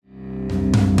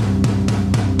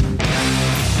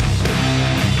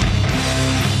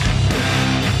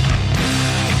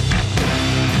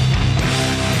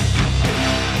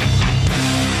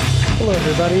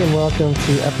everybody, and welcome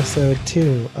to episode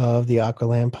 2 of the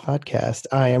Aqualand podcast.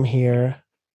 I am here,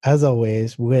 as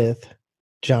always, with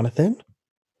Jonathan.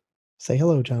 Say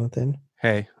hello, Jonathan.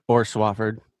 Hey, or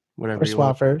Swafford, whatever Or you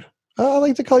want. Swafford. I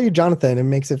like to call you Jonathan. It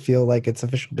makes it feel like it's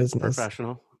official business.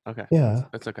 Professional. Okay. Yeah.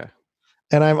 That's okay.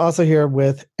 And I'm also here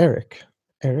with Eric.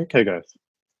 Eric? Hey, guys.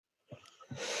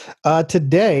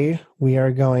 Today, we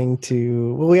are going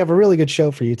to... Well, we have a really good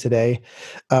show for you today.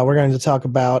 We're going to talk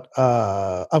about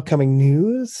upcoming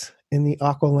news in the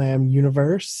Aqualand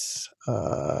universe,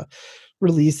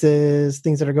 releases,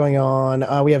 things that are going on.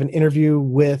 We have an interview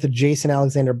with Jason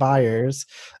Alexander Byers,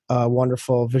 a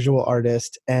wonderful visual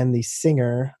artist and the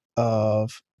singer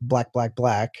of Black, Black,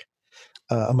 Black,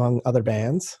 among other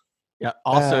bands. Yeah.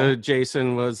 Also,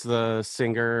 Jason was the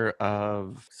singer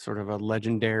of sort of a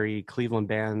legendary Cleveland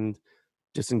band,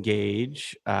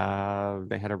 Disengage. They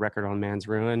had a record on Man's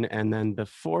Ruin. And then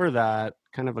before that,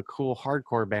 kind of a cool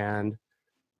hardcore band,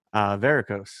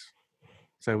 Varicose.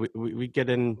 So we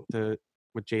get into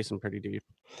with Jason pretty deep.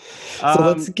 So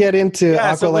let's get into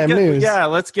Aqualand news. Yeah,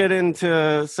 let's get into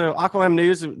Aqualand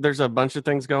news. There's a bunch of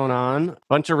things going on, a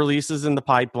bunch of releases in the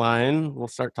pipeline. We'll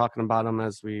start talking about them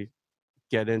as we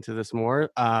get into this more.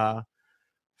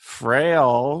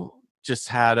 Frail just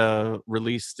had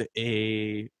released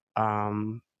a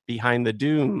Behind the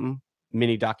Doom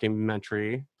mini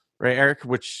documentary, right, Eric?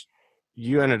 Which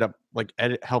you ended up like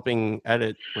helping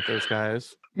edit with those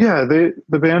guys. Yeah,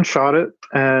 the band shot it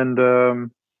and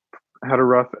had a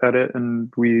rough edit,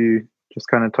 and we just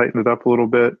kind of tightened it up a little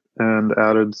bit and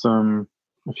added a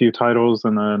few titles,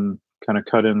 and then kind of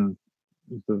cut in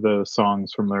the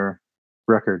songs from their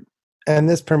record. And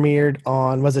this premiered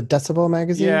on, was it Decibel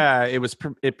magazine? Yeah, it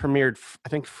premiered, I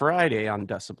think, Friday on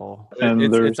Decibel. And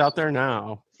it's out there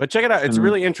now. But check it out. It's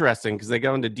really interesting because they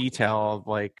go into detail of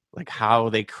like how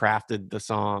they crafted the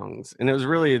songs. And it was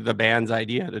really the band's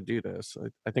idea to do this.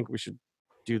 I think we should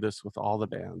do this with all the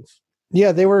bands.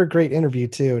 Yeah, they were a great interview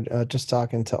too. Just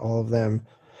talking to all of them.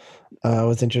 It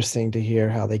was interesting to hear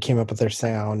how they came up with their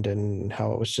sound and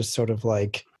how it was just sort of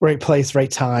like right place, right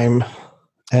time.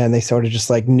 And they sort of just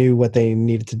like knew what they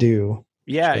needed to do.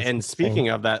 Yeah, and speaking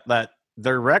of that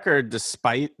their record,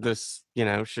 despite this,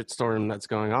 shitstorm that's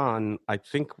going on, I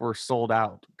think we're sold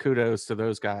out. Kudos to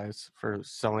those guys for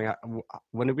selling out.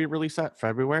 When did we release that?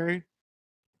 February?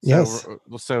 Yes.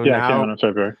 So now, it came out in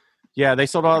February. Yeah, they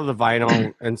sold all of the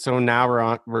vinyl, and so now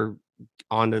we're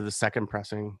on to the second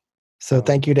pressing. So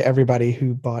thank you to everybody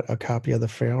who bought a copy of the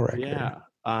Frail record. Yeah.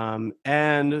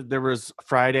 And there was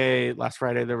last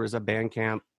Friday, there was a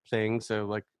Bandcamp thing.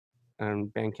 So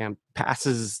Bandcamp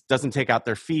doesn't take out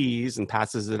their fees and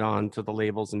passes it on to the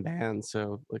labels and bands.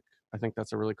 So I think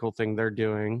that's a really cool thing they're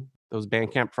doing. Those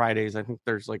Bandcamp Fridays, I think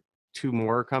there's 2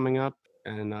 more coming up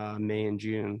in May and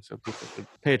June. So people should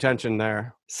pay attention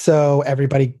there. So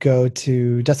everybody go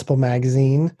to Decibel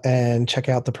magazine and check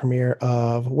out the premiere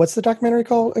of, what's the documentary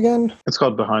called again? It's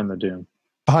called Behind the Doom.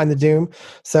 Behind the Doom.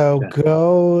 So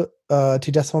go to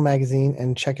Decibel magazine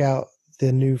and check out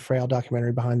the new Frail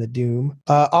documentary, Behind the Doom.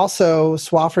 Also,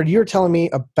 Swafford, you were telling me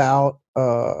about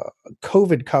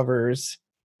COVID covers.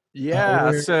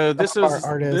 Yeah, so this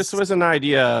was an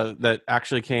idea that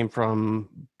actually came from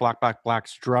Black Black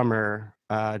Black's drummer,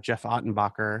 Jeff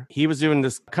Ottenbacher. He was doing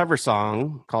this cover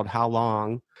song called How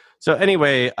Long. So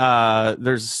anyway,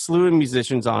 there's a slew of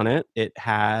musicians on it. It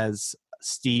has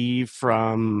Steve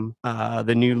from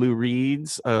the new Lou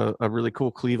Reeds, a really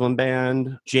cool Cleveland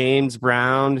band. James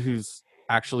Brown, who's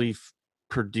actually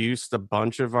produced a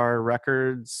bunch of our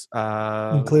records.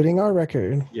 Including our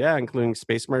record. Yeah, including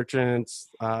Space Merchants,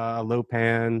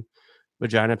 Lopan,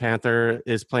 Vagina Panther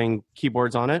is playing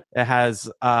keyboards on it. It has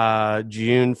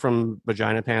June from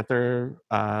Vagina Panther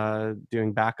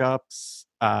doing backups.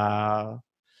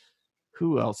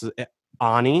 Who else?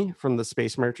 Ani from the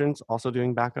Space Merchants also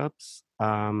doing backups.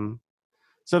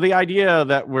 So the idea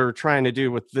that we're trying to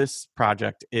do with this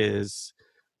project is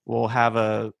we'll have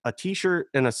a t-shirt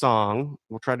and a song.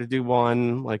 We'll try to do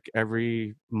one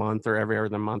every month or every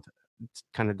other month. It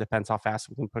kind of depends how fast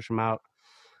we can push them out.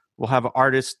 We'll have an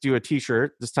artist do a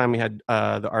t-shirt. This time we had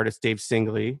the artist Dave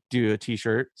Singley do a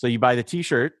t-shirt. So you buy the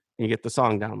t-shirt and you get the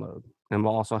song download. And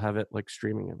we'll also have it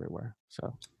streaming everywhere.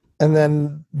 So. And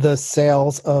then the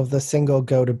sales of the single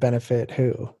go to benefit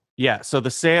who? Yeah, so the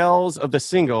sales of the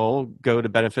single go to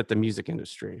benefit the music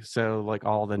industry. So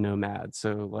all the nomads.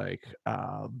 So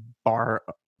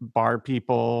bar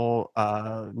people,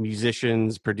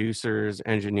 musicians, producers,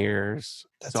 engineers.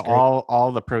 That's so great.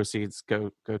 All the proceeds go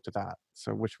to that.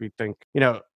 So which we think,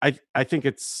 I think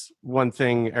it's one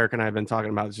thing Eric and I have been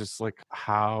talking about is just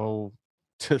how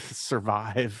to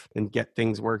survive and get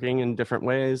things working in different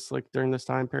ways, like during this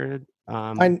time period.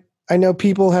 I know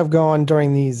people have gone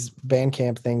during these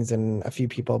Bandcamp things, and a few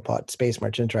people bought Space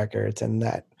Merchant records, and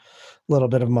that little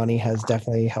bit of money has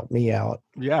definitely helped me out.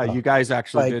 Yeah, you guys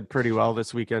actually did pretty well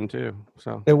this weekend too.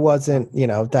 So it wasn't,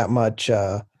 that much.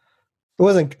 It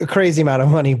wasn't a crazy amount of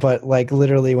money, but like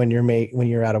literally when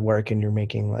you're out of work and you're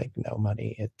making like no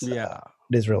money, it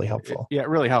is really helpful. It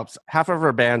really helps. Half of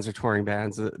our bands are touring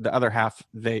bands. The other half,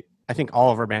 I think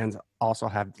all of our bands also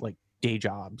have like day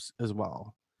jobs as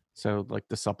well. So like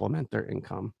to supplement their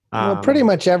income. Well, pretty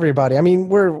much everybody. I mean,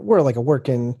 we're like the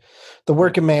working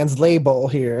man's label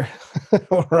here.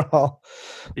 We're all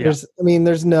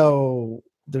there's no.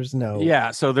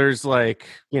 Yeah, so there's like,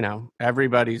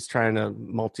 everybody's trying to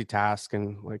multitask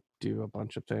and like do a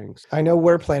bunch of things. I know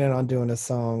we're planning on doing a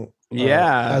song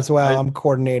as well. I'm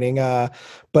coordinating,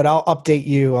 but I'll update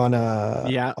you on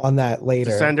that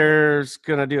later. Descender's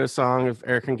gonna do a song if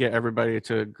Eric can get everybody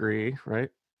to agree, right?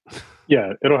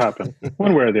 Yeah, it'll happen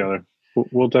one way or the other.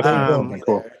 We'll definitely be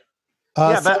cool.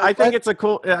 But I think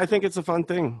it's a fun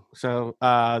thing. So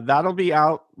that''ll be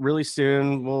out really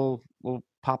soon. We'll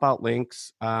pop out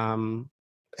links. And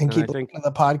keep listening to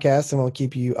the podcast, and we'll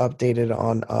keep you updated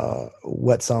on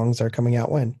what songs are coming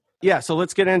out when. Yeah, so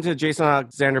let's get into Jason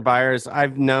Alexander Byers.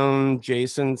 I've known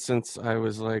Jason since I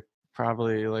was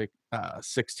probably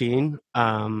 16.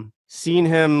 Seen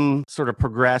him sort of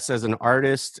progress as an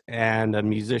artist and a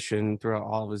musician throughout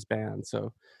all of his bands.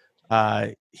 So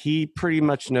he pretty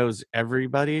much knows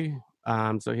everybody.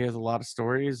 So he has a lot of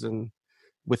stories and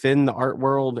within the art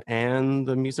world and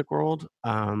the music world.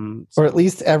 Or at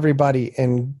least everybody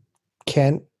in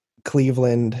Kent,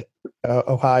 Cleveland,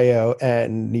 Ohio,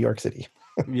 and New York City.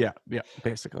 yeah,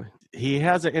 basically. He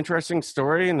has an interesting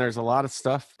story, and there's a lot of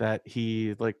stuff that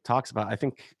he talks about. I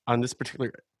think on this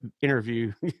particular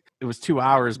interview, it was 2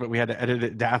 hours, but we had to edit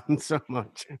it down so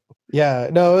much. Yeah,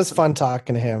 no, it was fun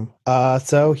talking to him.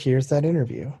 So here's that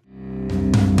interview.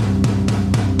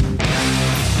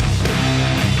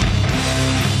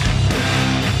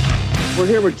 We're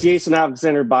here with Jason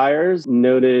Alexander Byers,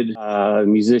 noted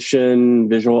musician,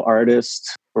 visual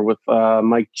artist. We're with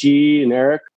Mike G and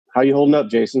Eric. How you holding up,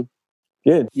 Jason?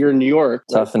 Good. You're in New York.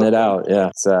 Toughing it out. Yeah.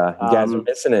 It's, you guys are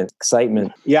missing it.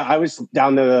 Excitement. Yeah. I was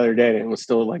down there the other day and it was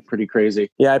still pretty crazy.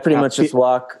 Yeah. I pretty much just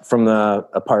walk from the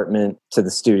apartment to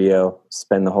the studio,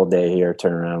 spend the whole day here,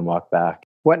 turn around and walk back.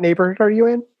 What neighborhood are you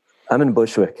in? I'm in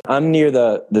Bushwick. I'm near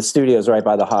the studios right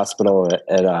by the hospital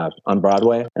on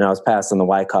Broadway. And I was passing the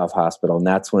Wyckoff Hospital. And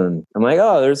that's when I'm like,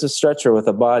 oh, there's a stretcher with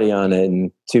a body on it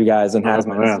and two guys in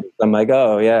hazmat suits. I'm like,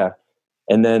 oh, yeah.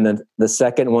 And then the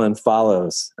second one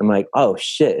follows. I'm like, oh,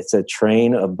 shit, it's a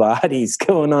train of bodies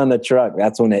going on the truck.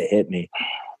 That's when it hit me.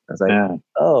 I was like,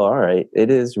 oh, all right. It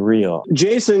is real.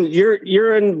 Jason,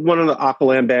 you're in one of the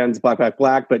Aqualand bands,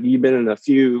 Black, but you've been in a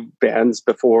few bands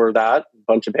before that, a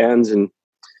bunch of bands. And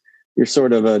you're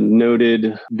sort of a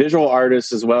noted visual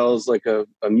artist as well as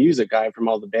a music guy from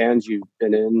all the bands you've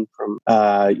been in, from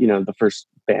the first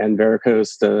band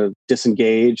Varicose to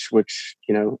Disengage, which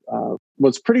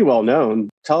was pretty well known.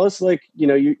 Tell us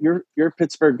you're a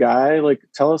Pittsburgh guy.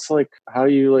 Tell us how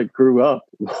you grew up.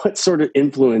 What sort of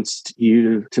influenced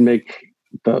you to make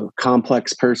the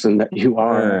complex person that you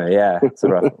are? Yeah, it's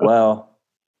rough. Well,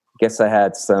 I guess I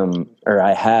have some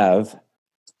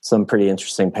pretty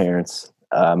interesting parents.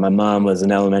 My mom was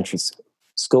an elementary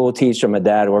school teacher. My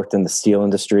dad worked in the steel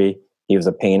industry. He was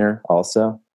a painter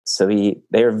also. So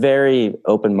they were very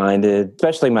open-minded,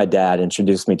 especially my dad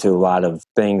introduced me to a lot of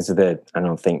things that I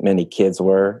don't think many kids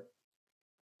were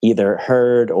either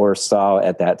heard or saw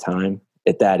at that time,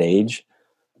 at that age.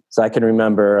 So I can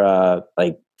remember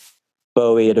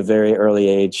Bowie at a very early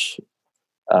age,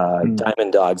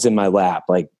 Diamond Dogs in my lap,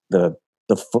 the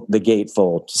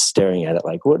gatefold, just staring at it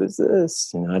what is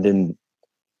this? I didn't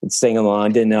sing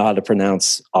along, didn't know how to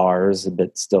pronounce R's,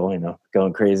 but still,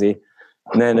 going crazy.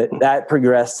 And then that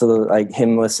progressed to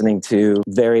him listening to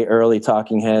very early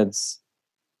Talking Heads.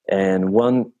 And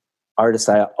one artist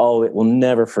I will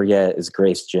never forget is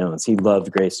Grace Jones. He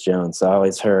loved Grace Jones. So I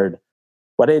always heard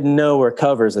what I didn't know were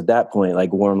covers at that point,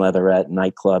 like Warm Leatherette,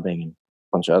 Night Clubbing, and a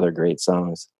bunch of other great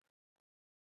songs.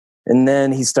 And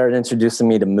then he started introducing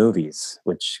me to movies,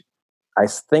 which I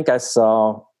think I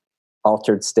saw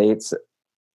Altered States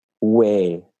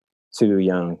way too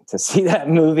young to see that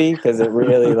movie, because it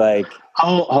really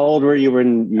How old were you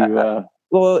when you?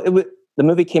 The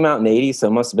movie came out in '80, so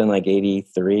it must have been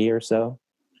 83 or so,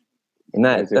 and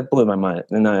that blew my mind.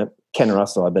 And Ken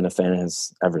Russell, I've been a fan of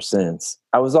his ever since.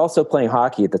 I was also playing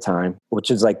hockey at the time,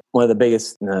 which is one of the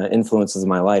biggest influences of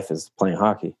my life is playing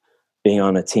hockey, being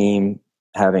on a team,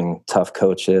 having tough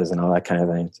coaches and all that kind of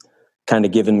thing, kind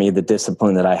of given me the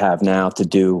discipline that I have now to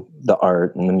do the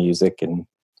art and the music and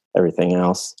everything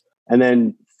else. And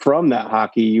then from that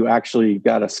hockey, you actually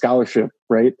got a scholarship,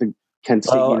 right? To Kent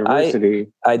State University.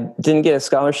 I didn't get a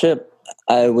scholarship.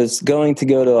 I was going to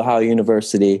go to Ohio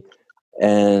University,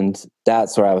 and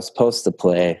that's where I was supposed to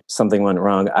play. Something went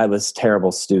wrong. I was a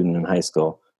terrible student in high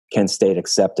school. Kent State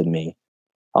accepted me.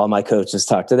 All my coaches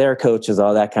talked to their coaches,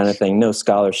 all that kind of thing. No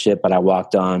scholarship, but I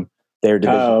walked on. Their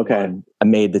division one. I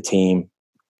made the team.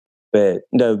 But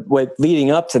what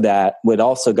leading up to that, what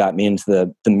also got me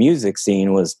into the music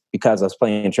scene was because I was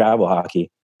playing travel hockey.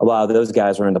 A lot of those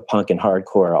guys were into punk and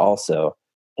hardcore also.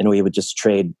 And we would just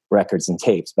trade records and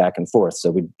tapes back and forth.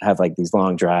 So we'd have like these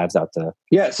long drives out to.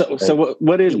 Yeah. So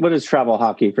what is travel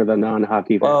hockey for the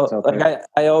non-hockey fans? Well, like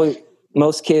I always,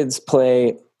 most kids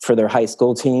play for their high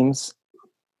school teams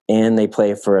and they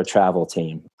play for a travel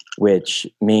team, which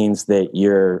means that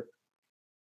you're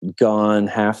gone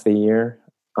half the year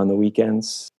on the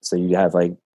weekends. So you have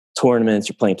like tournaments,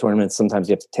 you're playing tournaments. Sometimes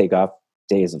you have to take off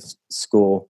days of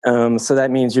school. So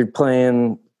that means you're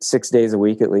playing 6 days a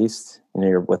week at least.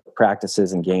 You're with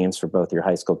practices and games for both your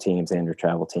high school teams and your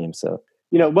travel team. So,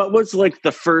 what was like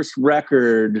the first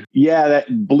record? Yeah,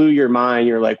 that blew your mind.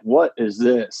 You're like, what is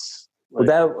this?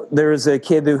 There was a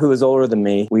kid who was older than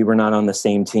me. We were not on the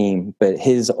same team, but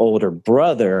his older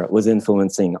brother was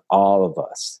influencing all of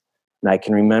us. And I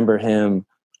can remember him.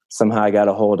 Somehow I got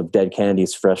a hold of Dead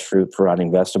Kennedy's Fresh Fruit for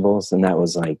Rotting Vegetables. And that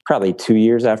was like probably 2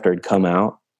 years after it'd come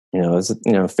out. It was,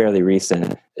 fairly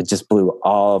recent. It just blew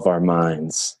all of our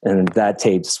minds. And that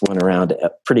tape just went around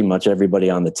to pretty much everybody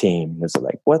on the team. It was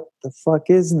like, what the fuck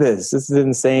is this? This is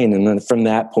insane. And then from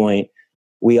that point,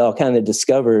 we all kind of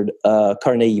discovered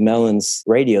Carnegie Mellon's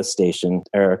radio station,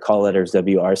 or call letters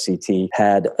WRCT,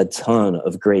 had a ton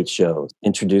of great shows,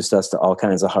 introduced us to all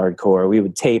kinds of hardcore. We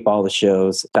would tape all the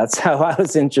shows. That's how I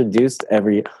was introduced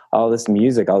to all this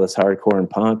music, all this hardcore and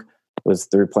punk was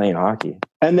through playing hockey.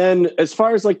 And then as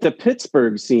far as like the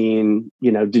Pittsburgh scene,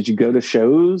 did you go to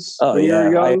shows? Oh,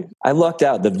 yeah. I lucked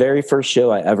out. The very first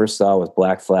show I ever saw was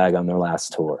Black Flag on their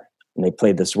last tour. And they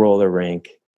played this roller rink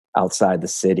outside the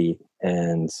city.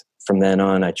 And from then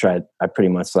on, I pretty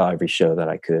much saw every show that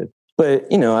I could. But,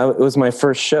 it was my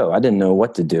first show. I didn't know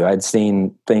what to do. I'd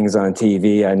seen things on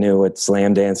TV. I knew what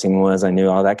slam dancing was. I knew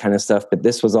all that kind of stuff. But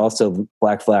this was also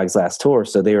Black Flag's last tour.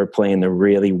 So they were playing the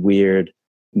really weird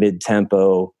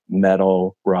mid-tempo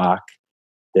metal rock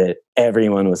that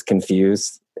everyone was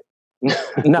confused.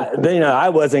 I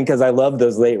wasn't, because I loved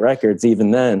those late records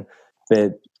even then.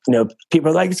 But people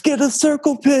are like, let's get a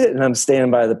circle pit. And I'm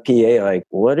standing by the PA like,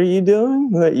 what are you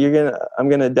doing? I'm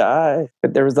going to die.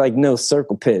 But there was like no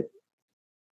circle pit.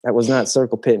 That was not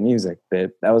circle pit music.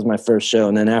 But that was my first show.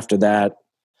 And then after that,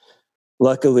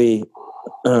 luckily,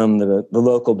 the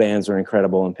local bands were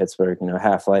incredible in Pittsburgh.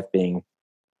 Half-Life being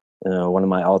one of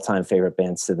my all-time favorite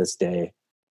bands to this day.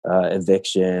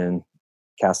 Eviction,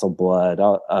 Castle Blood,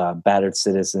 Battered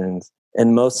Citizens.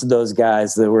 And most of those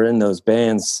guys that were in those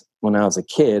bands when I was a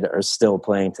kid are still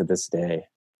playing to this day.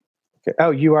 Okay.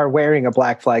 Oh, you are wearing a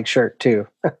Black Flag shirt too.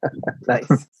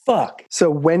 Nice. Fuck.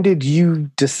 So when did you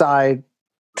decide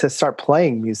to start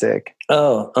playing music?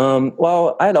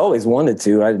 Well, I'd always wanted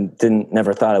to. I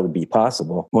never thought it would be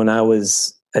possible. When I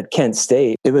was at Kent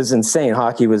State, it was insane.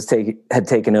 Hockey had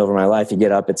taken over my life. You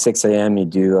get up at 6 a.m., you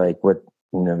do like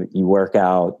you work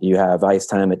out, you have ice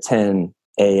time at 10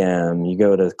 a.m., you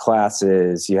go to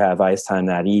classes, you have ice time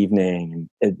that evening,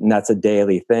 and that's a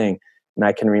daily thing. And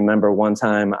I can remember one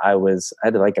time I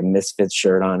had like a Misfits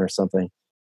shirt on or something,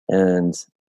 and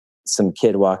some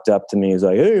kid walked up to me. He was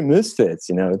like, "Hey, Misfits!"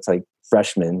 It's like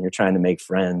freshmen, you're trying to make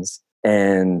friends.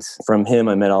 And from him,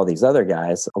 I met all these other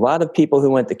guys. A lot of people who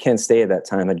went to Kent State at that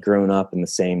time had grown up in the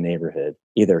same neighborhood,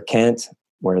 either Kent,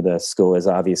 where the school is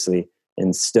obviously,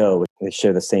 and Stowe. They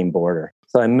share the same border.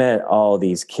 So I met all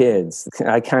these kids.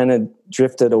 I kind of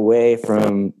drifted away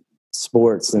from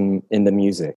sports and into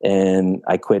music, and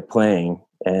I quit playing.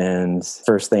 And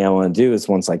first thing I want to do is,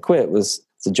 once I quit, was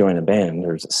to join a band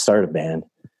or start a band.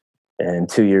 And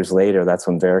 2 years later, that's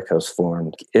when Varicose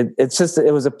formed. It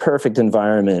was a perfect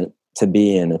environment to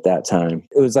be in at that time.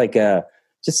 It was like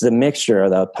just a mixture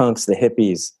of the punks, the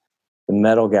hippies, the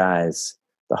metal guys,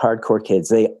 the hardcore kids.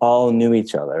 They all knew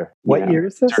each other. What year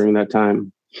is this? During that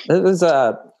time. It was,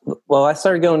 I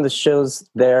started going to shows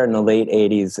there in the late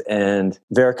 80s, and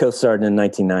Varicose started in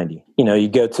 1990. You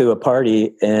go to a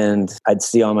party and I'd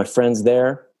see all my friends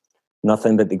there,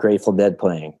 nothing but the Grateful Dead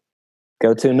playing.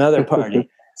 Go to another party,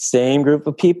 same group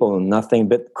of people, nothing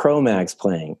but Cro-Mags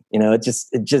playing. It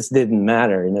just didn't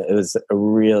matter. And it was a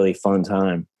really fun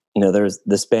time. there's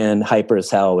this band Hyper as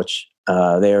Hell, which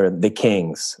they're the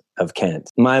kings of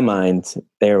Kent. In my mind,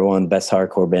 they were one of the best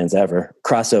hardcore bands ever,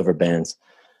 crossover bands.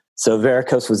 So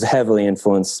Varicose was heavily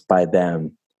influenced by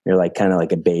them. You're like kind of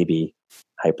like a baby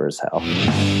Hyper as Hell.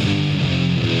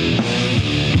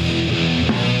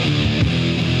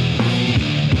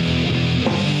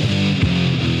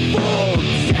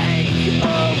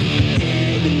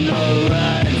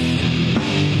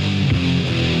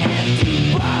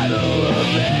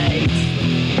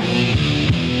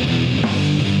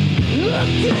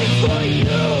 For you,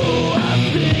 I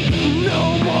think no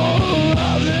more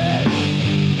of it.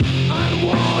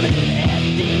 Unwanted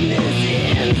emptiness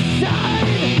inside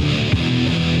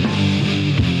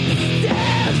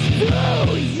stares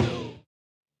through you.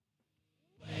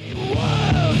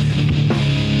 Work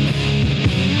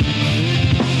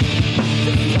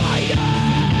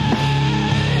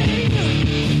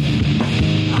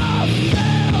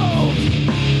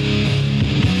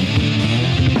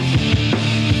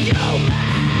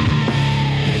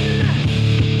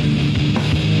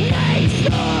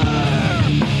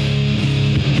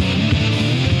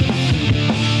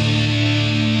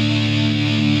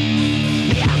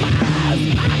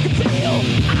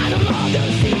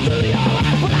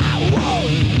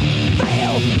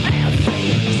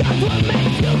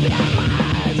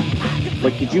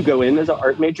Like, did you go in as an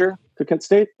art major to Kent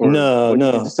State? Or No.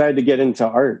 You decided to get into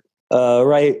art?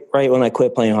 Right when I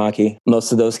quit playing hockey.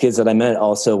 Most of those kids that I met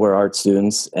also were art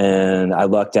students, and I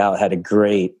lucked out, had a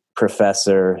great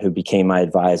professor who became my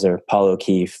advisor, Paul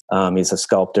O'Keefe. He's a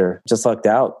sculptor. Just lucked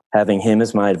out having him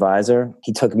as my advisor.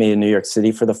 He took me to New York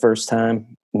City for the first time.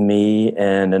 Me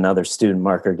and another student,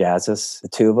 Mark Ergazis, the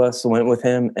two of us went with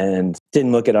him and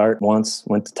didn't look at art once,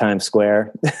 went to Times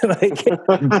Square. Like,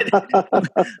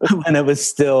 when it was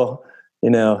still,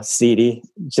 seedy.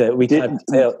 We tail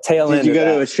end. Did you go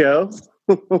to a show?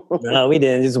 No, we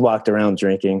didn't. Just walked around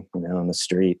drinking, on the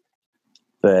street.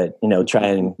 But,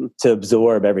 trying to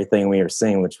absorb everything we were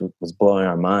seeing, which was blowing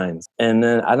our minds. And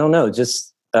then, I don't know,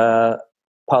 just Paul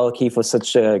O'Keefe was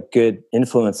such a good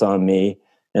influence on me.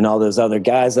 And all those other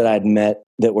guys that I'd met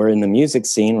that were in the music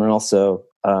scene were also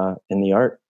in the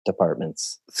art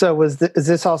departments. So is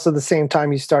this also the same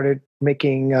time you started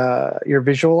making your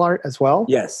visual art as well?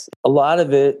 Yes. A lot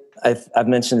of it, I've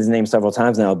mentioned his name several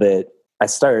times now, but I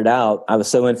started out, I was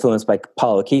so influenced by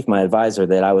Paul O'Keefe, my advisor,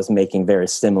 that I was making very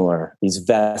similar, these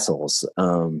vessels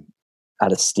out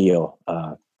of steel,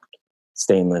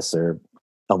 stainless or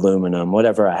aluminum,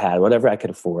 whatever I had, whatever I could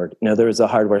afford. There was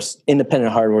a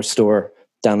independent hardware store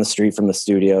down the street from the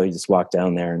studio. You just walk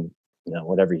down there and,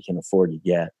 whatever you can afford, you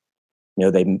get.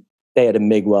 They had a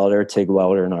MIG welder, TIG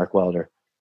welder, and arc welder.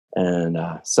 And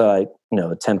so I,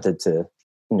 attempted to,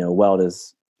 weld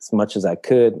as much as I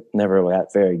could. Never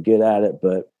got very good at it,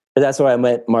 but that's where I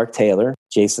met Mark Taylor,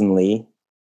 Jason Lee.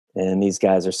 And these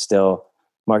guys are still,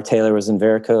 Mark Taylor was in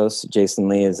Varicose. Jason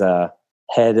Lee is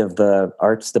head of the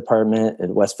arts department at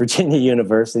West Virginia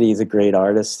University. He's a great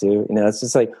artist too. It's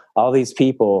just like all these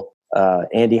people,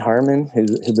 Andy Harmon, who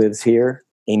lives here,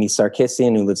 Amy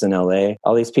Sarkisian, who lives in LA.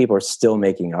 All these people are still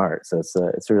making art. So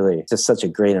it's really just such a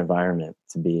great environment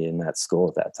to be in that school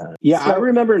at that time. Yeah, I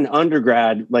remember in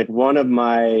undergrad, like one of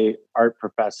my art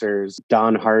professors,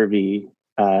 Don Harvey,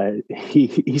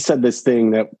 he said this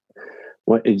thing that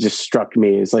it just struck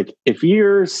me is like, if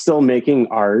you're still making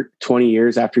art 20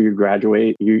 years after you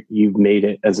graduate, you've made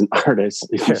it as an artist.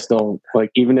 If you're still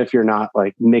even if you're not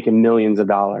making millions of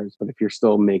dollars, but if you're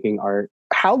still making art.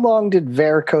 How long did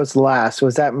Varicose last?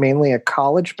 Was that mainly a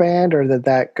college band, or did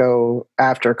that go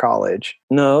after college?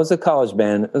 No, it was a college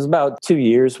band. It was about 2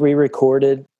 years we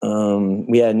recorded.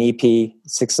 We had an EP,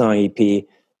 6-song EP,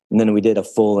 and then we did a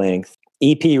full length.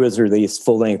 EP was released,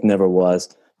 full length never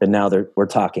was. But now we're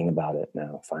talking about it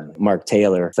now, finally. Mark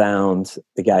Taylor found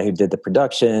the guy who did the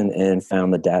production and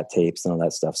found the DAT tapes and all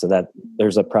that stuff. So that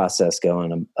there's a process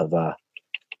going of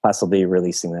possibly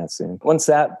releasing that soon. Once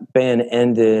that band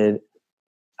ended,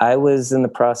 I was in the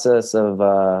process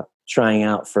of trying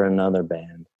out for another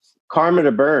band. Karma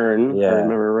to Burn, yeah. I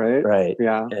remember, right? Right.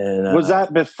 Yeah. And, was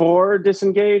that before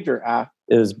Disengage or after?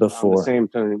 It was before. The same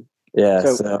time. Yeah.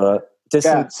 So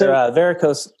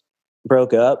Varicose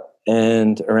broke up.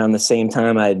 And around the same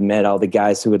time, I had met all the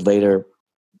guys who would later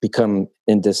become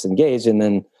in Disengage. And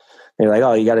then they're like,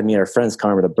 oh, you got to meet our friends,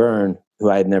 Karma to Burn, who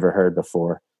I had never heard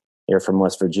before. They're from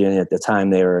West Virginia. At the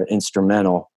time, they were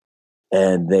instrumental.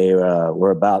 And they were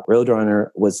about,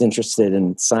 Roadrunner was interested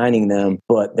in signing them,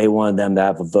 but they wanted them to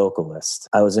have a vocalist.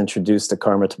 I was introduced to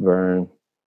Karma to Burn,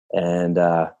 and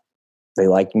they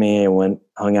liked me. I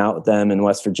hung out with them in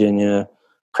West Virginia,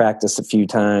 practiced a few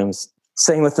times,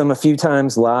 sang with them a few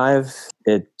times live.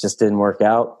 It just didn't work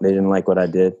out. They didn't like what I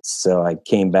did. So I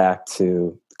came back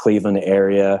to the Cleveland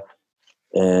area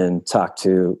and talked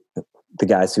to the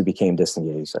guys who became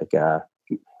Disengaged, like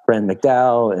Brent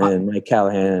McDowell and Mike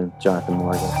Callahan and Jonathan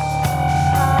Morgan.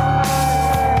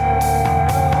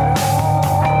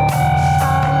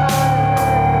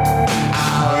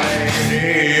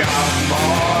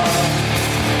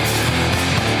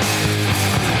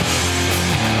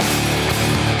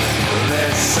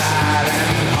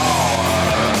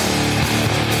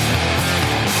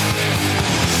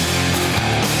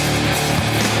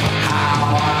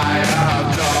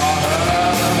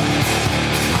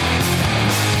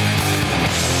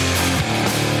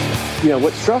 You know,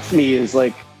 what struck me is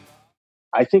like,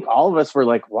 I think all of us were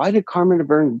like, why did Carmen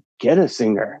DeBurn get a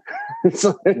singer? It's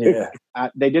like,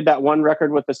 they did that one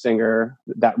record with the singer,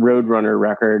 that Roadrunner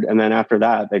record. And then after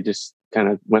that, they just kind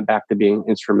of went back to being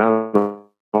instrumental,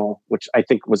 which I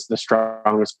think was the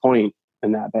strongest point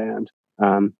in that band.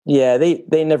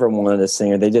 They never wanted a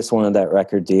singer. They just wanted that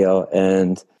record deal.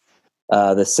 And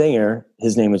the singer,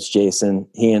 his name was Jason.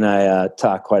 He and I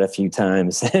talked quite a few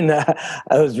times. And I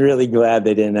was really glad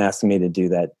they didn't ask me to do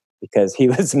that because he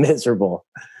was miserable.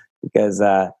 Because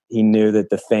he knew that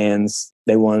the fans,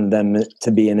 they wanted them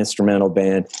to be an instrumental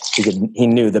band. He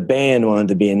knew the band wanted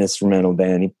to be an instrumental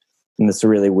band. And it's a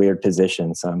really weird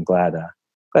position. So I'm glad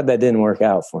that didn't work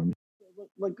out for me.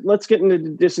 Like, let's get into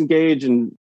Disengage.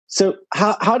 And so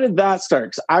how did that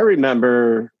start? 'Cause I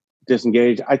remember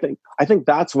Disengage. I think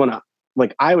that's when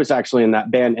I was actually in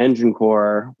that band Engine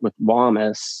Core with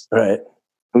Wamus. Right.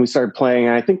 And we started playing.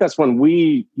 And I think that's when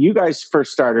you guys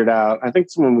first started out. I think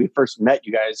it's when we first met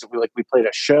you guys. We played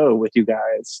a show with you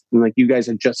guys, and like you guys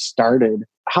had just started.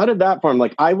 How did that form?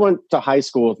 Like, I went to high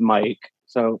school with Mike,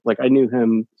 so like I knew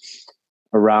him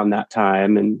around that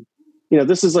time. And you know,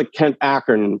 this is like Kent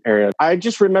Akron area. I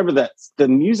just remember that the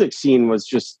music scene was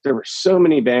just, there were so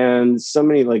many bands, so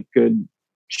many like good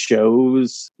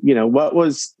shows. You know,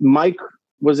 Mike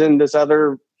was in this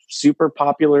other super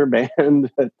popular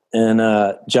band.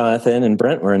 And Jonathan and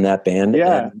Brent were in that band.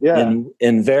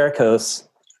 And Varicose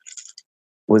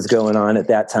was going on at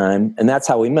that time. And that's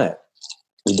how we met.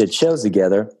 We did shows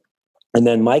together. And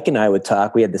then Mike and I would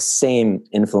talk. We had the same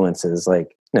influences,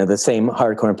 like, you know, the same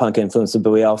hardcore and punk influences,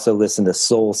 but we also listened to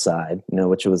Soul Side, you know,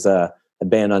 which was a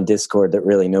band on Discord that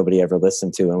really nobody ever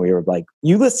listened to. And we were like,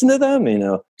 you listen to them? You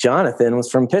know, Jonathan was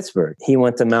from Pittsburgh. He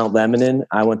went to Mount Lebanon.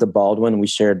 I went to Baldwin. We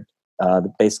shared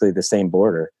basically the same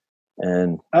border.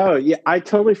 And oh yeah, I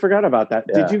totally forgot about that.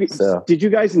 Yeah, did you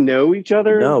guys know each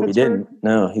other? No, we didn't.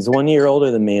 No, he's 1 year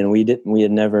older than me, and we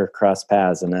had never crossed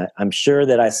paths. And I'm sure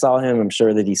that I saw him. I'm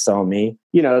sure that he saw me.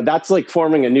 You know, that's like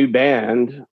forming a new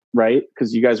band, right?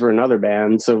 Because you guys were another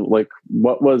band. So like,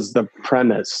 what was the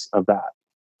premise of that?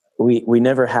 We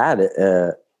never had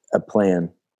a plan.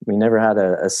 We never had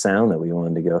a sound that we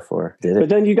wanted to go for. But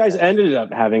then you guys ended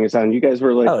up having a sound. You guys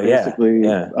were like basically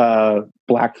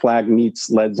Black Flag meets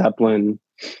Led Zeppelin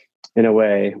in a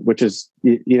way, which is,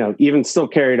 you know, even still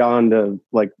carried on to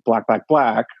like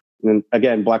Black. And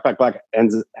again, Black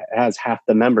has half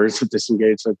the members of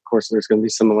Disengage. So of course there's going to be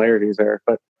similarities there.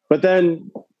 But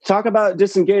then talk about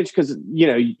Disengage, because, you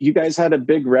know, you guys had a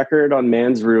big record on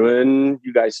Man's Ruin.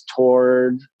 You guys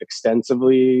toured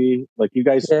extensively. Like you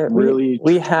guys really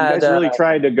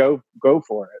tried to go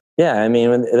for it. Yeah, I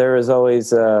mean, there was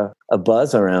always a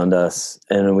buzz around us,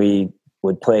 and we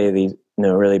would play these, you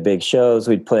know, really big shows.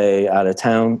 We'd play out of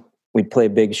town. We'd play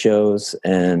big shows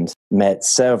and met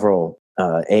several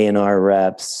A&R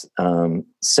reps,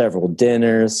 several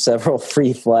dinners, several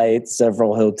free flights,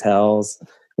 several hotels.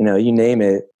 You know, you name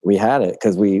it, we had it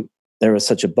because there was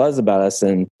such a buzz about us,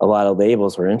 and a lot of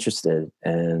labels were interested.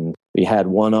 And we had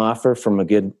one offer from a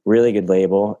really good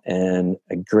label and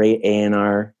a great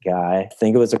A&R guy. I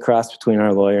think it was a cross between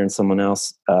our lawyer and someone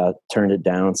else, turned it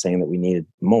down, saying that we needed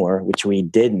more, which we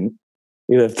didn't.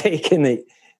 We would have taken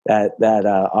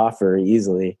that offer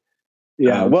easily.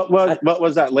 Yeah. What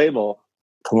was that label?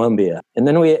 Columbia. And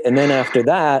then after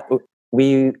that,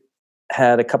 we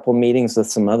had a couple meetings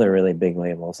with some other really big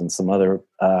labels and some other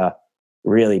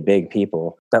really big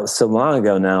people. That was so long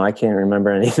ago now, I can't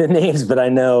remember any of the names, but I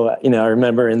know, you know, I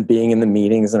remember being in the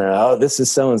meetings and, this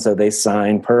is so-and-so, they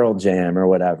signed Pearl Jam or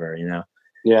whatever, you know?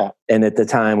 Yeah. And at the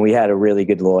time we had a really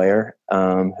good lawyer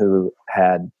who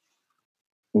had,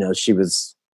 you know, she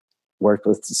worked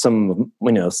with some,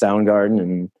 you know, Soundgarden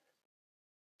and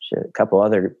a couple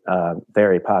other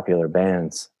very popular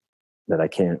bands that I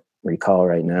can't recall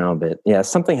right now. But yeah,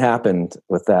 something happened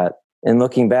with that. And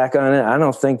looking back on it, I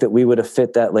don't think that we would have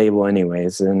fit that label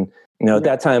anyways. And, you know, at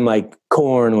that time, like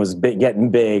Korn was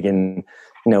getting big, and,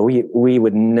 we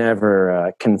would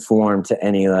never conform to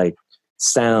any like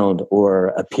sound or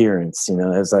appearance. It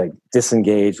was like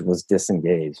Disengage was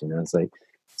Disengage. It's like,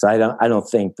 so I don't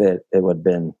think that it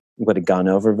would have gone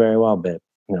over very well, but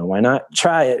why not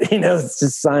try it? It's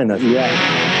just sign us.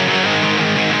 Yeah.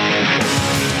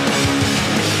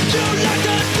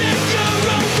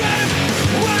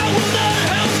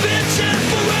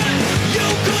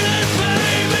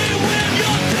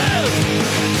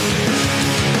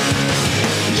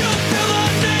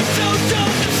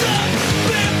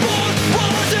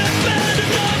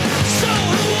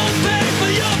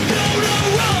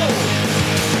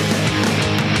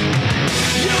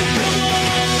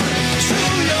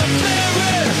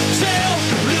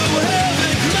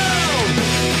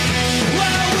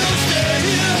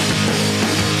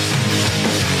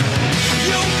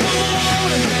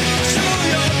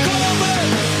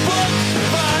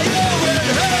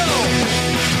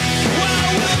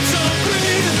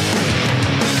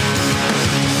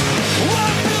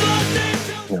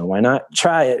 Why not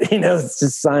try it? It's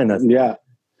just sign us. Yeah.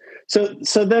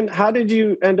 So then how did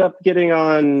you end up getting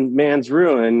on Man's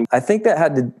Ruin? I think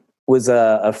that was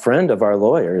a friend of our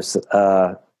lawyers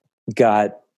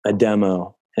got a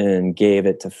demo and gave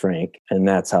it to Frank, and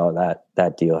that's how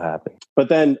that deal happened. But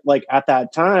then, like, at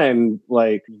that time,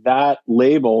 like, that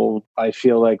label, I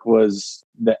feel like, was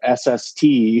the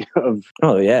SST of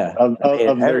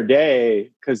their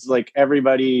day, because like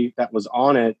everybody that was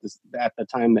on it at the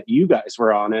time that you guys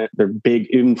were on it, they're big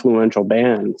influential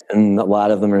bands, and a lot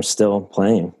of them are still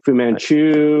playing. Fu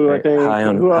Manchu, I think. High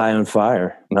on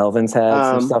Fire. Melvin's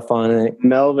had some stuff on it.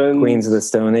 Melvin, Queens of the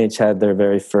Stone Age had their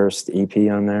very first EP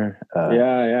on there.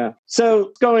 Yeah.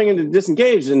 So going into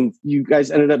Disengage, and you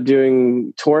guys ended up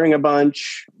touring a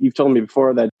bunch. You've told me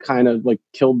before that kind of like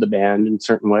killed the band in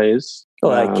certain ways.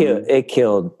 Well, it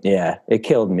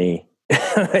killed me.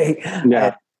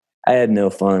 I had no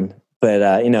fun, but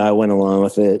I went along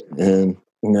with it, and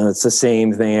it's the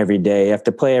same thing every day. You have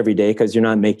to play every day because you're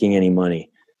not making any money.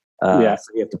 So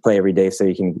you have to play every day so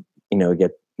you can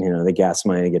get the gas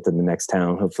money to get to the next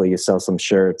town. Hopefully you sell some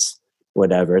shirts,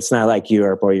 whatever. It's not like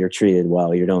Europe where you're treated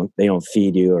well. They don't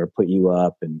feed you or put you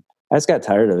up, and I just got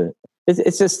tired of it.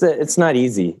 It's just that it's not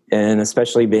easy, and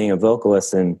especially being a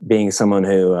vocalist and being someone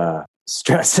who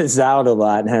stresses out a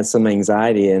lot and has some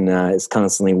anxiety and is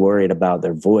constantly worried about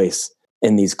their voice.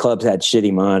 And these clubs had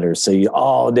shitty monitors, so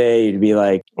all day you'd be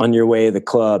like on your way to the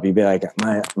club, you'd be like,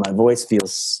 my voice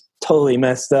feels totally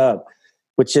messed up,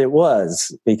 which it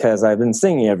was because I've been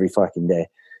singing every fucking day.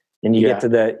 And you get to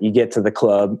the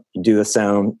club, you do the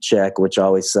sound check, which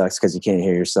always sucks because you can't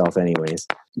hear yourself anyways.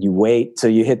 You wait till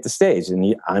you hit the stage,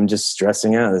 and I'm just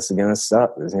stressing out. This is gonna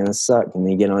suck. This is gonna suck.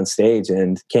 And you get on stage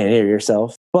and can't hear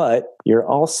yourself, but you're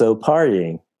also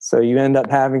partying, so you end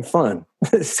up having fun.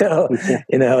 So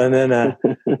and then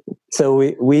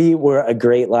so we were a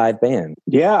great live band.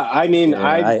 Yeah, I mean,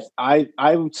 I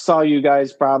saw you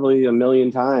guys probably a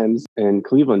million times in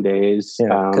Cleveland days.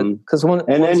 Yeah, then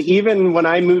even when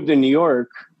I moved to New York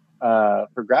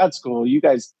for grad school, you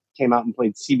guys came out and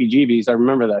played CBGBs. I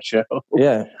remember that show.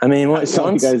 Yeah, I mean, I saw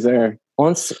you guys there.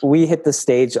 Once we hit the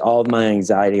stage, all of my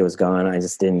anxiety was gone. I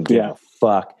just didn't give a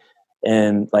fuck.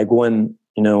 And like when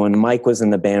Mike was in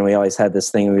the band, we always had this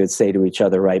thing we would say to each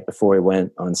other right before we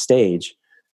went on stage,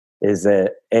 is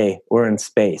that, hey, we're in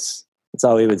space. That's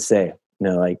all we would say.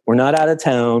 Like, we're not out of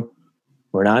town.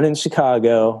 We're not in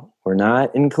Chicago. We're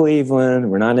not in Cleveland.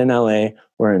 We're not in LA.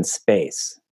 We're in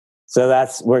space. So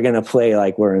we're going to play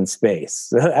like we're in space.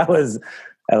 So that was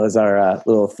our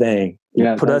little thing.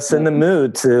 Yeah, put us in the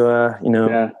mood to,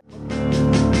 Yeah.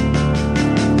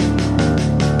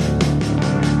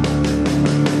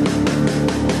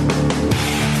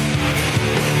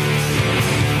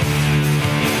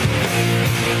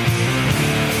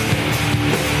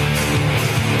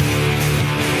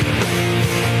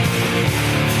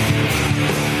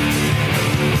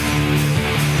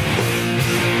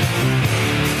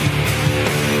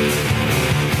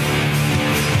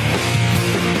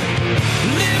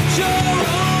 Lift your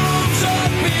arms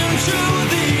up into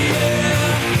the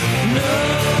air. No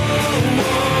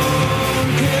one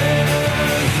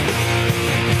cares.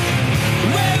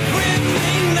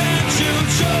 Everything that you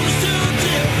chose to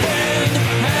defend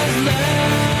has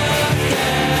laughed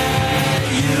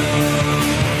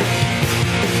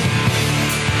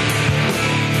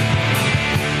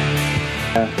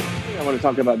at I want to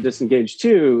talk about Disengage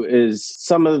too is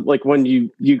some of like when you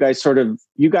guys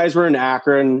were in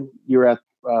Akron, you were at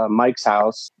Mike's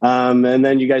house, and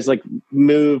then you guys like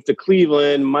moved to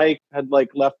Cleveland. Mike had like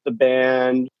left the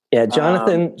band. Yeah,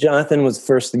 Jonathan was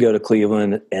first to go to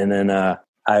Cleveland, and then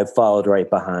I followed right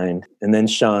behind. And then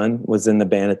Sean was in the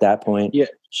band at that point. Yeah.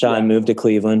 Sean moved to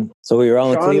Cleveland. So we were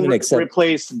all in Sean Cleveland except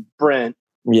replaced Brent.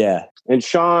 yeah, And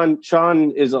Sean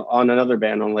is on another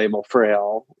band on label,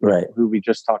 Frail, right. who we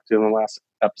just talked to in the last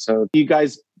episode. You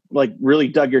guys like really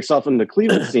dug yourself into the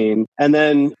Cleveland scene. And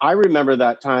then I remember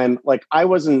that time, like I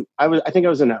think I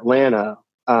was in Atlanta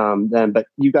then, but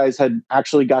you guys had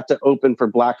actually got to open for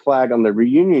Black Flag on the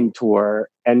reunion tour.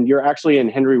 And you're actually in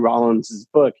Henry Rollins'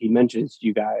 book. He mentions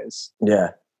you guys. Yeah.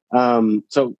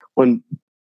 So when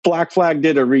Black Flag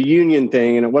did a reunion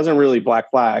thing, and it wasn't really Black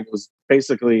Flag, it was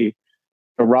basically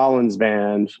the Rollins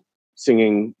band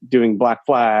doing Black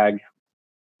Flag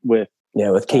with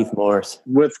Keith Morris.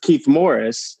 With Keith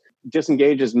Morris.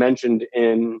 Disengage is mentioned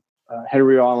in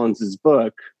Henry Rollins'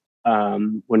 book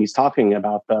when he's talking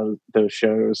about those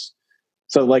shows.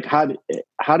 So, like, how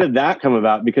did that come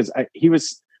about? Because he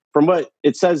was, from what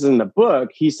it says in the book,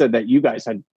 he said that you guys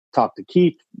had talked to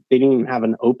Keith. They didn't even have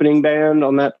an opening band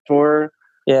on that tour.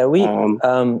 Yeah, we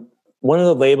one of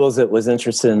the labels that was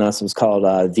interested in us was called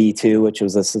V2, which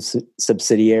was a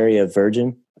subsidiary of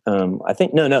Virgin.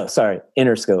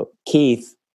 Interscope.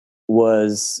 Keith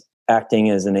was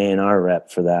acting as an A&R rep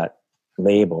for that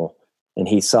label, and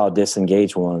he saw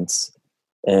Disengage once,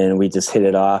 and we just hit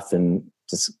it off, and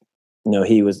just,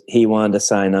 he wanted to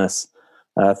sign us.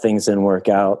 Things didn't work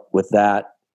out with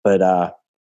that, but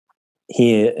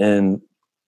he and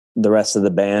the rest of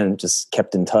the band just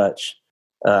kept in touch.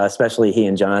 Especially he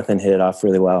and Jonathan hit it off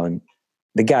really well, and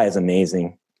the guy is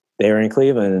amazing. They were in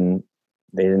Cleveland and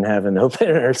they didn't have an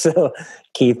opener, so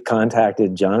Keith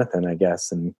contacted Jonathan, I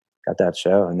guess, and got that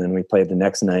show. And then we played the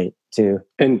next night too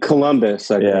in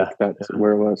Columbus. I think that's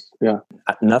where it was. Yeah,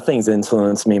 nothing's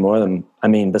influenced me more than,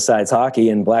 besides hockey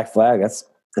and Black Flag. That's,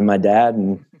 and my dad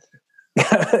and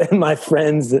and my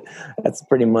friends. That's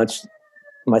pretty much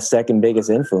my second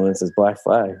biggest influence is Black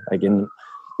Flag. Like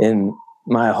in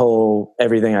my whole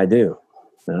everything I do.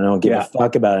 And I don't give a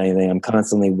fuck about anything. I'm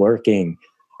constantly working.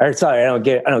 I don't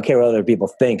care what other people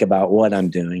think about what I'm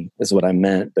doing, is what I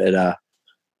meant. But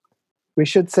we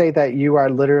should say that you are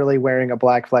literally wearing a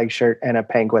Black Flag shirt and a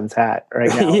Penguins hat right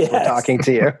now. Yes. We're talking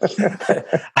to you.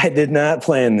 I did not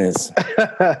plan this.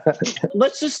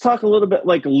 Let's just talk a little bit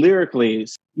like lyrically.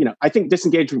 I think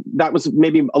Disengage, that was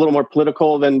maybe a little more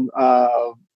political than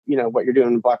what you're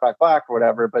doing in Black or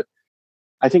whatever. But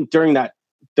I think during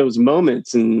those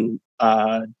moments and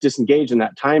Disengage in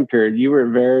that time period, you were a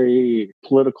very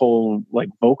political, like,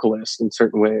 vocalist in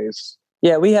certain ways.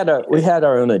 Yeah, we had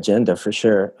our own agenda for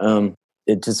sure.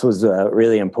 It just was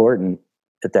really important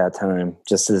at that time,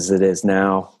 just as it is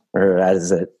now, or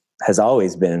as it has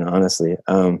always been, honestly.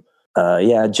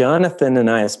 Jonathan and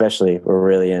I especially were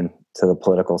really into the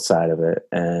political side of it.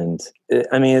 And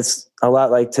it's a lot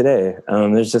like today.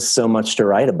 There's just so much to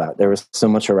write about. There was so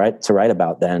much to write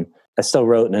about then. I still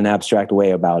wrote in an abstract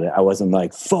way about it. I wasn't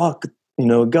like, fuck,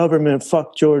 government,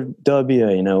 fuck George W.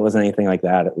 It wasn't anything like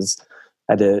that.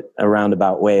 I did a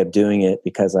roundabout way of doing it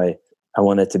because I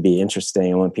want it to be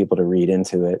interesting. I want people to read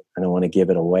into it, and I want to give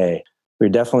it away. We're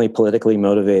definitely politically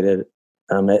motivated.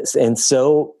 And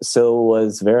so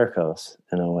was Varicose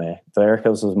in a way.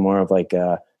 Varicose was more of like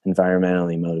a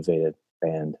environmentally motivated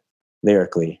band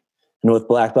lyrically. And with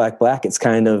Black,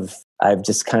 it's I've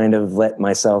just kind of let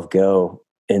myself go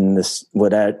in this,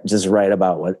 just write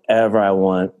about whatever I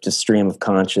want, just stream of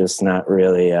conscious, not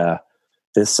really,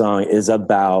 this song is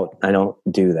about, I don't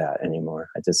do that anymore.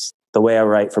 The way I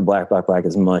write for Black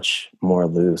is much more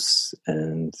loose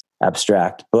and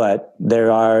abstract, but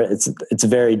it's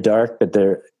very dark, but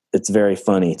it's very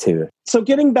funny too. So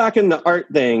getting back in the art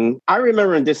thing, I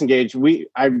remember in Disengage,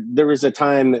 there was a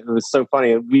time that was so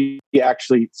funny. We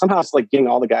actually somehow like getting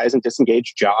all the guys in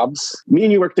Disengage jobs. Me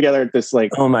and you worked together at this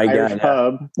like Irish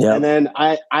pub. Yeah. And then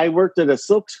I worked at a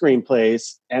silk screen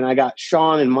place, and I got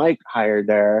Sean and Mike hired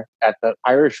there at the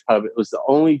Irish pub. It was the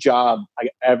only job I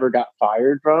ever got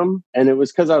fired from. And it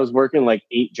was because I was working like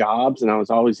 8 jobs and I was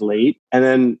always late. And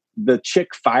then the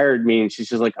chick fired me, and she's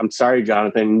just like, "I'm sorry,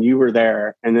 Jonathan, you were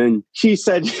there." And then she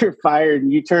said, "You're fired."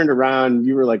 And you turned around, and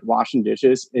you were like washing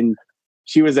dishes, and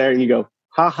she was there, and you go,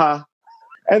 "Ha ha."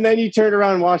 And then you turned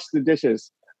around and washed the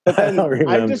dishes. But then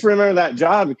I just remember that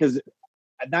job, because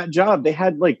at that job, they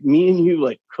had like me and you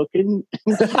like cooking.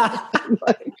 I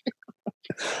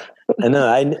know.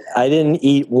 I didn't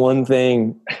eat one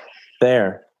thing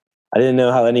there. I didn't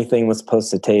know how anything was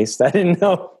supposed to taste. I didn't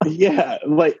know. Yeah,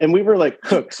 and we were like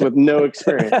cooks with no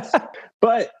experience.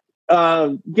 But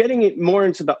getting it more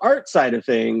into the art side of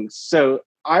things. So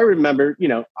I remember,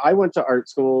 I went to art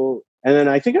school, and then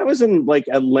I think I was in like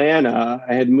Atlanta.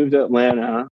 I had moved to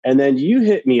Atlanta, and then you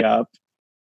hit me up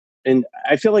and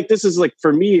I feel like this is like,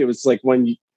 for me, it was like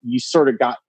when you sort of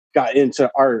got into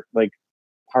art, like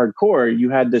hardcore, you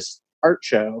had this art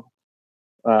show,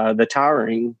 The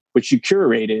Towering, which you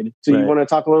curated. So you Right. want to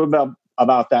talk a little bit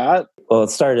about that? Well, it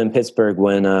started in Pittsburgh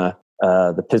when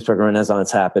the Pittsburgh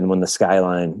Renaissance happened, when the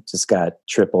skyline just got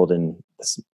tripled in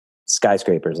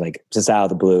skyscrapers, like just out of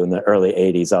the blue in the early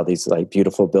 80s. All these like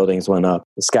beautiful buildings went up.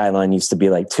 The skyline used to be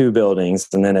like 2 buildings,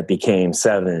 and then it became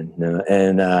 7. You know,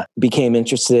 and became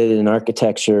interested in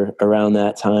architecture around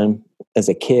that time as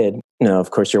a kid. You know,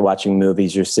 of course, you're watching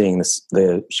movies, you're seeing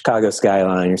the Chicago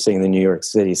skyline, you're seeing the New York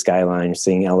City skyline, you're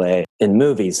seeing LA in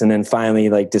movies, and then finally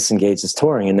like disengaged as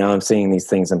touring. And now I'm seeing these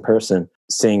things in person,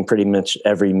 seeing pretty much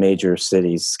every major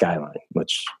city's skyline,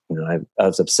 which, you know, I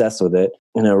was obsessed with it.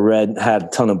 You know, had a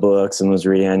ton of books and was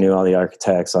reading. I knew all the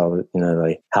architects, all the, you know,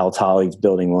 like how tall each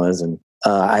building was. And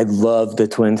I loved the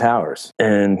Twin Towers.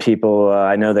 And people,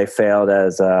 I know they failed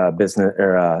as a business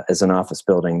or as an office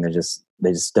building. They just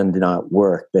did not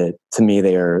work. But to me,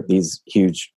 they are these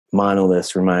huge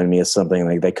monoliths. Remind me of something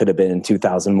like they could have been in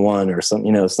 2001 or something,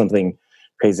 you know, something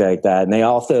crazy like that. And they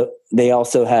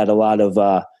also had a lot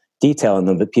of detail in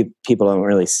them, but people don't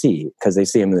really see because they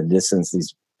see them in the distance.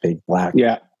 These big black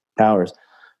towers.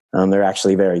 They're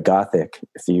actually very Gothic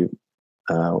if you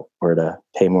were to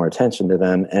pay more attention to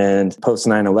them. And post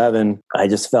 9/11, I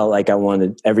just felt like I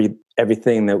wanted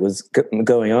everything that was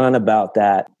going on about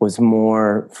that was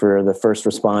more for the first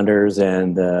responders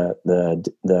and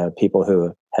the people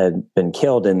who had been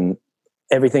killed, and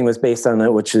everything was based on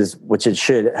that, which it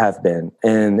should have been.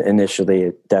 And initially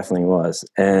it definitely was.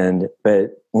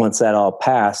 But once that all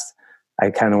passed, I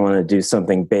kind of want to do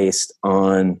something based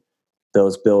on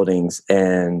those buildings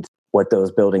and what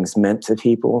those buildings meant to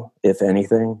people, if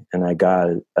anything. And I got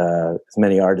as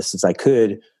many artists as I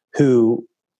could who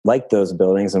liked those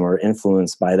buildings and were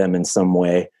influenced by them in some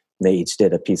way. They each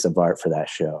did a piece of art for that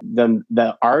show.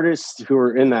 The artists who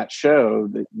were in that show,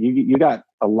 you got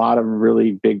a lot of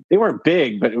really big, they weren't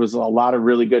big, but it was a lot of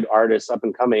really good artists up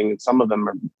and coming. And some of them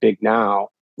are big now.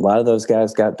 A lot of those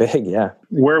guys got big, yeah.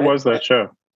 Where was that show?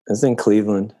 It was in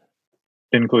Cleveland.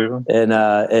 In Cleveland? And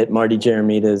at Marty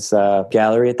Jeremita's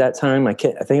gallery at that time. I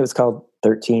think it was called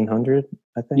 1300,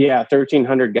 I think. Yeah,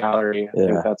 1300 Gallery. I Yeah.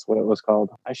 think that's what it was called.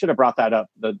 I should have brought that up,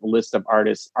 the list of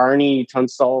artists. Arnie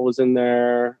Tunstall was in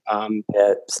there.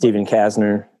 Yeah, Stephen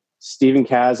Kasner. Stephen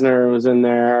Kasner was in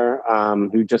there,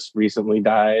 who just recently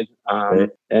died. Right.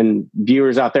 And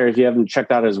viewers out there, if you haven't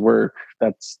checked out his work,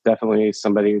 that's definitely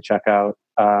somebody to check out.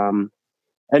 And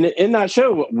in that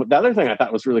show, the other thing I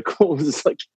thought was really cool was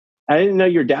like, I didn't know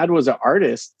your dad was an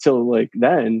artist till like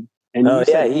then. And Oh,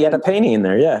 yeah, he had a painting in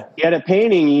there, yeah. he had a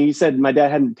painting. You said my dad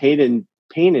hadn't painted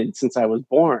since I was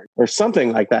born, or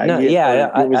something like that. No, It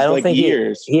I was don't like think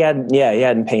years. he hadn't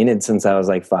painted since I was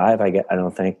like 5. I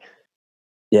don't think.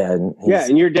 Yeah, and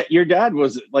And your dad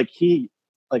was like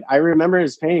I remember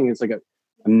his painting. It's like an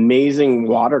amazing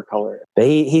watercolor. but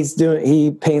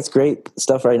he paints great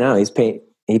stuff right now.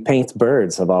 He paints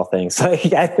birds of all things.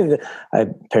 Like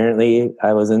apparently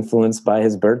I was influenced by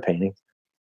his bird paintings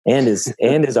and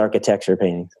his architecture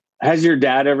paintings. Has your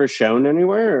dad ever shown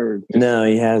anywhere? Or No,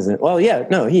 he hasn't. Well, yeah,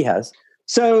 no, he has.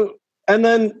 So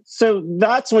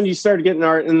that's when you started getting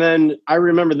art. And then I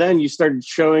remember then you started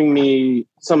showing me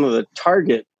some of the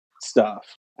Target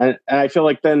stuff. And I feel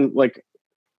like then like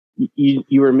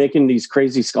you were making these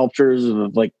crazy sculptures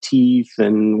of like teeth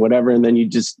and whatever. And then you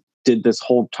just did this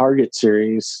whole Target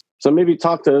series. So maybe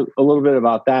talk a little bit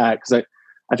about that. Cause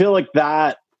I feel like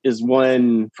that is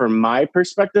when, from my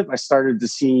perspective, I started to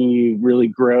see you really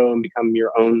grow and become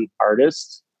your own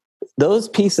artist. Those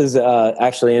pieces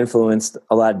actually influenced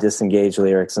a lot of Disengaged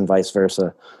lyrics and vice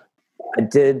versa. I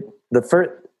did the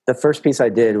first piece I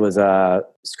did was a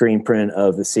screen print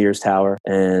of the Sears Tower,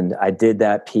 and I did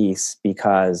that piece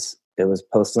because it was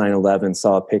post 9/11.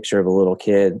 Saw a picture of a little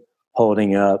kid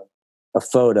holding up a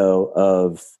photo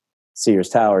of Sears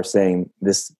Tower, saying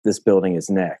this building is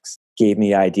next. Gave me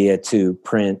the idea to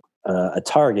print a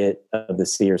target of the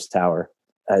Sears Tower,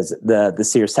 as the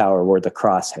Sears Tower were the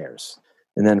crosshairs.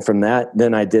 And then from that,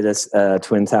 then I did a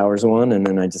Twin Towers one, and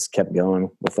then I just kept going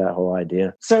with that whole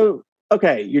idea. So,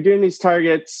 okay, you're doing these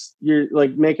targets, you're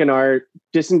like making art,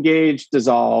 Disengaged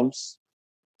dissolves.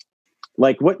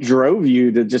 Like, what drove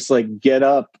you to just like get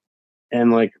up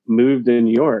and like move to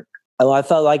New York? Well, I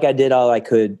felt like I did all I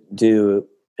could do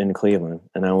in Cleveland,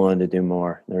 and I wanted to do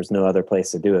more. There's no other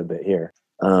place to do it but here.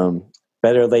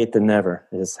 Better late than never.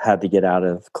 I just had to get out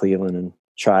of Cleveland and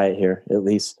try it here, at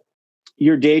least.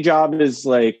 Your day job is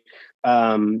like,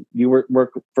 you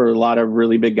work for a lot of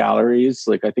really big galleries.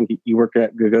 Like I think you work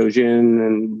at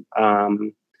Gagosian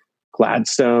and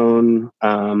Gladstone.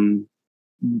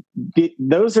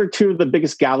 Those are two of the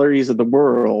biggest galleries of the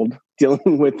world,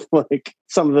 dealing with like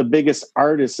some of the biggest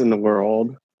artists in the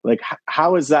world. Like,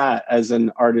 how is that as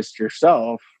an artist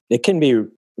yourself? It can be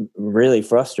really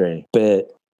frustrating, but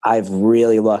I've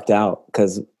really lucked out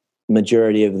because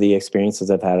majority of the experiences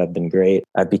I've had have been great.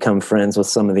 I've become friends with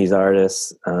some of these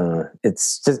artists.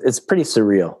 It's pretty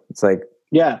surreal. It's like,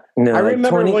 Yeah. you know, I like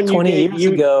remember 20, when 20 you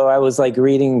years ago, I was like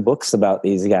reading books about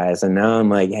these guys, and now I'm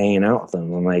like hanging out with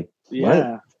them. I'm like,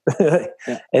 Yeah. what?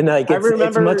 And like, I it's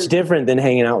remember- much different than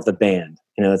hanging out with a band.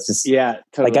 You know, it's just Yeah.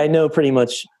 Totally. like, I know pretty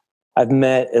much, I've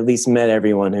at least met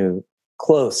everyone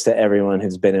close to everyone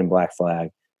who's been in Black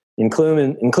Flag,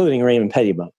 including Raymond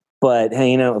Pettibone. But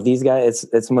hanging out with these guys,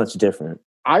 it's much different.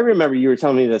 I remember you were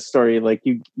telling me this story, like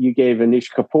you gave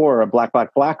Anish Kapoor a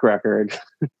Black record.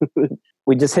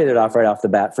 We just hit it off right off the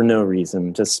bat for no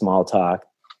reason, just small talk,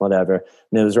 whatever.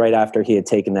 And it was right after he had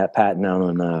taken that patent out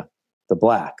on the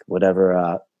black,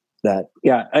 whatever that.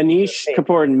 Yeah, Anish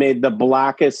Kapoor made the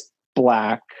blackest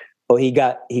black. Oh, he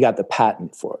got the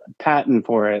patent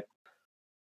for it.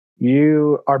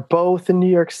 You are both in New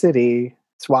York City,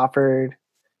 Swafford,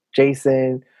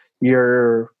 Jason.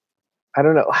 I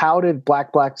don't know. How did Black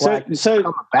So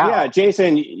come about? yeah,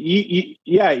 Jason,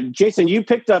 Jason, you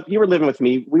picked up. You were living with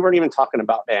me. We weren't even talking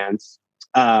about bands.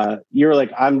 You were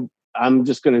like, I'm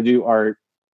just going to do art.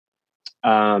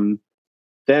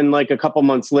 Then like a couple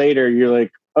months later, you're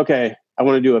like, okay, I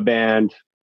want to do a band.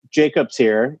 Jacob's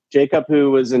here. Jacob,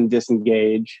 who was in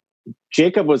Disengage.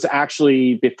 Jacob was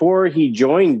actually, before he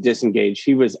joined Disengage,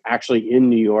 he was actually in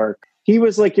New York. He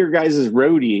was like your guys'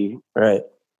 roadie. Right.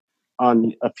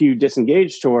 On a few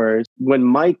Disengage tours. When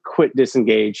Mike quit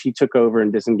Disengage, he took over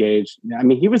and Disengage. I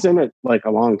mean, he was in it like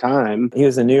a long time. He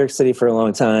was in New York City for a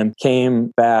long time, came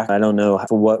back, I don't know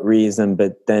for what reason,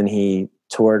 but then he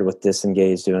toured with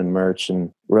Disengage doing merch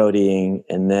and roadieing.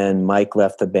 And then Mike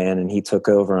left the band and he took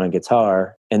over on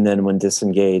guitar. And then when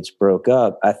Disengage broke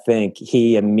up, I think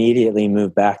he immediately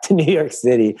moved back to New York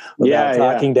City without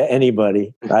talking to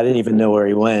anybody. I didn't even know where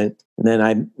he went. And then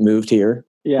I moved here.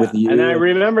 Yeah. With you. And I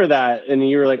remember that. And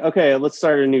you were like, okay, let's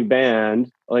start a new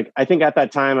band. Like, I think at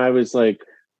that time I was like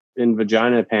in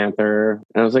Vagina Panther.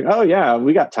 And I was like, oh yeah,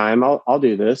 we got time. I'll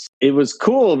do this. It was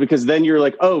cool because then you're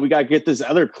like, oh, we got to get this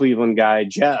other Cleveland guy,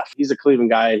 Jeff. He's a Cleveland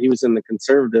guy. He was in the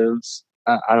Conservatives.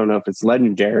 I don't know if it's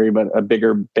legendary, but a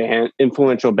bigger band,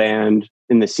 influential band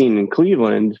in the scene in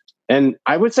Cleveland. And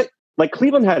I would say like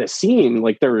Cleveland had a scene.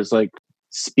 Like there was like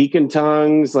Speak in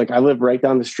Tongues. Like I live right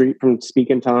down the street from Speak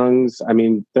in Tongues. I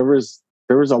mean, there was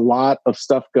a lot of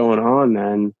stuff going on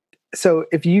then. So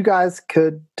if you guys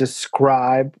could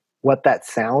describe what that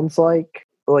sounds like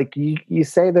you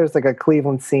say there's like a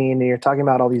Cleveland scene and you're talking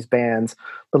about all these bands,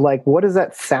 but like, what does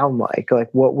that sound like? Like,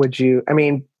 what would you, I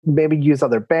mean, maybe use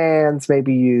other bands,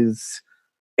 maybe use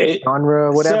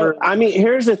genre, whatever. So, I mean,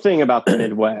 here's the thing about the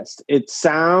Midwest. It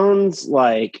sounds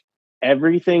like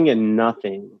everything and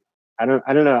nothing. I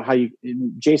don't know how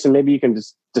Jason, maybe you can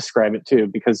just describe it too,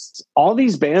 because all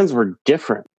these bands were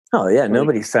different. Oh yeah,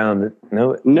 nobody sounded. There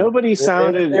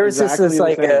was just this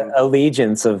like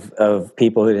allegiance of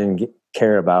people who didn't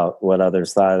care about what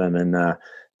others thought of them and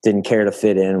didn't care to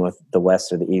fit in with the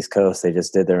West or the East Coast. They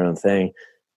just did their own thing,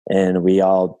 and we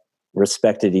all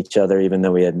respected each other, even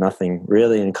though we had nothing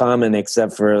really in common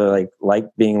except for like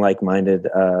being like-minded.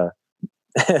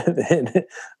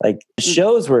 Like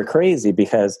shows were crazy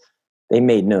because they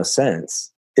made no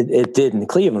sense. It did in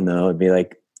Cleveland though. It'd be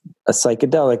like a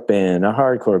psychedelic band, a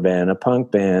hardcore band, a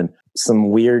punk band, some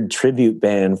weird tribute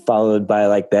band, followed by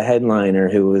like the headliner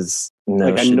who was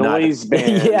like a noise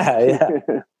band.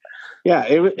 Yeah.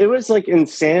 It was like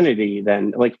insanity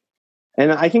then. Like,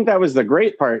 and I think that was the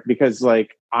great part because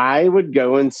like I would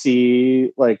go and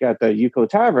see like at the Euclid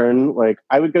Tavern, like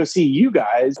I would go see you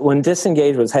guys. When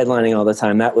Disengage was headlining all the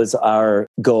time, that was our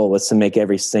goal, was to make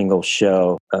every single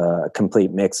show a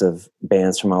complete mix of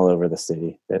bands from all over the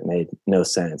city. That made no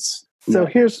sense. So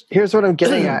here's what I'm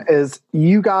getting at is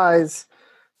you guys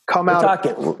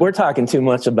we're talking too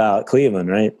much about Cleveland,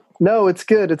 right? No, it's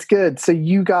good. It's good. So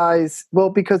you guys, well,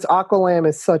 because Aqualam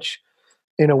is such,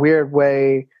 in a weird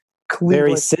way, Cleveland.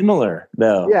 Very similar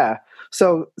though. Yeah.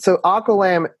 So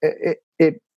Aqualam,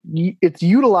 it's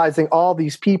utilizing all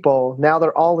these people. Now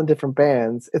they're all in different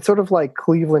bands. It's sort of like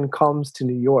Cleveland comes to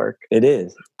New York. It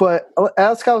is. But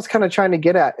that's what I was kind of trying to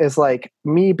get at is like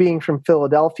me being from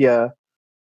Philadelphia,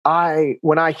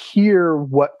 when I hear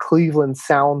what Cleveland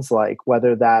sounds like,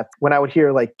 whether that when I would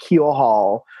hear like Keel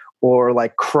Hall or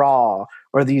like Craw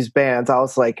or these bands, I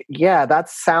was like, yeah, that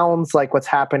sounds like what's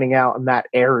happening out in that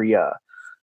area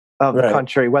of the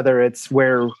country, whether it's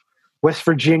where West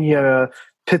Virginia,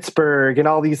 Pittsburgh, and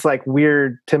all these like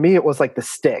weird, to me it was like the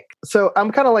stick. So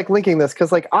I'm kind of like linking this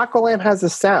because like Aqualam has a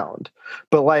sound,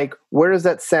 but like where does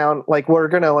that sound? Like we're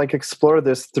gonna like explore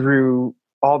this through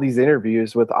all these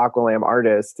interviews with Aqualam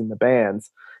artists and the bands.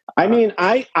 I mean,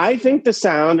 I think the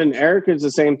sound, and Eric is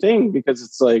the same thing, because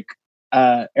it's like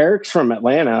Eric's from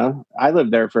Atlanta. I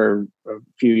lived there for a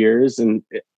few years, and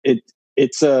I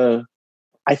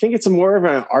think it's more of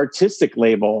an artistic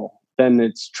label than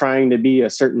it's trying to be a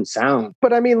certain sound.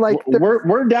 But I mean, like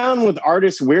we're down with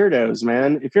artist weirdos,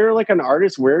 man. If you're like an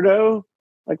artist weirdo,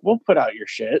 like we'll put out your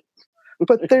shit.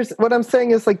 But there's what I'm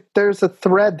saying is like there's a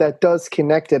thread that does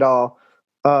connect it all,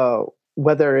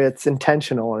 whether it's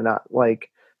intentional or not. Like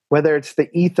whether it's the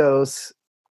ethos,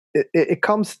 it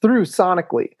comes through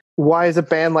sonically. Why is a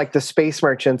band like the Space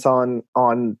Merchants on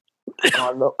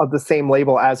the same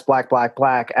label as Black Black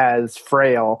Black, as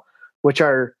Frail, which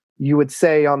are, you would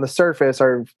say on the surface,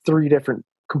 are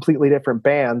completely different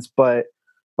bands, but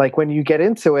like when you get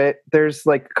into it, there's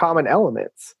like common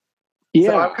elements.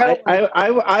 Yeah, so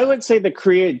I would say the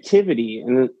creativity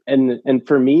and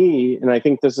for me, and I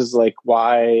think this is like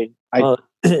why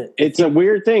it's a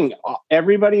weird thing.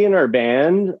 Everybody in our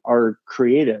band are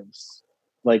creatives,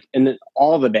 like in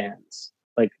all the bands.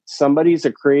 Like somebody's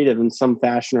a creative in some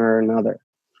fashion or another.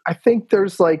 I think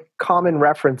there's like common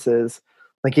references,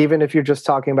 like even if you're just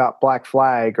talking about Black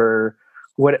Flag or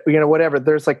whatever,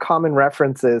 there's like common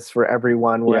references for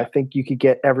everyone where I think you could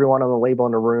get everyone on the label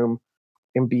in a room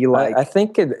and be like, I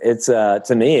think it's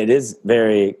to me, it is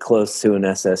very close to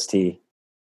an SST,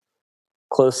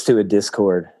 close to a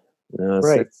Discord. You know,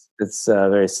 right. It's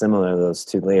very similar to those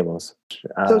two labels.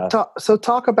 So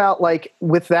talk about, like,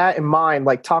 with that in mind,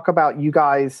 like talk about you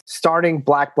guys starting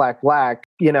Black Black Black,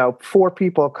 4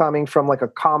 people coming from like a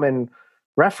common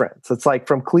reference. It's like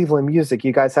from Cleveland music,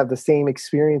 you guys have the same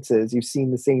experiences. You've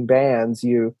seen the same bands.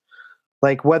 You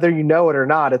like, whether you know it or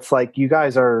not, it's like you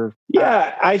guys are.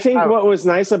 Yeah. I think what was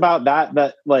nice about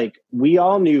that like we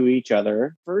all knew each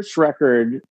other. First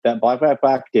record that Black Black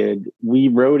Black did, we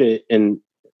wrote it in,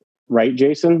 right,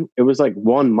 Jason? It was like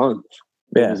 1 month.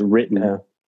 It was written.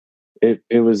 Yeah.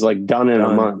 It was like done in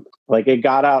a month. Like it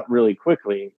got out really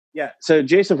quickly. Yeah. So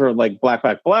Jason, for like Black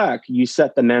Black Black, you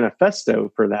set the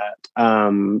manifesto for that.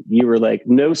 You were like,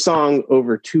 no song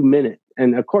over 2 minutes.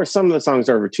 And of course, some of the songs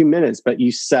are over 2 minutes, but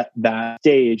you set that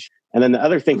stage. And then the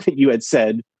other thing that you had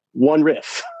said, one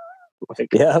riff. Like,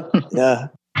 yeah.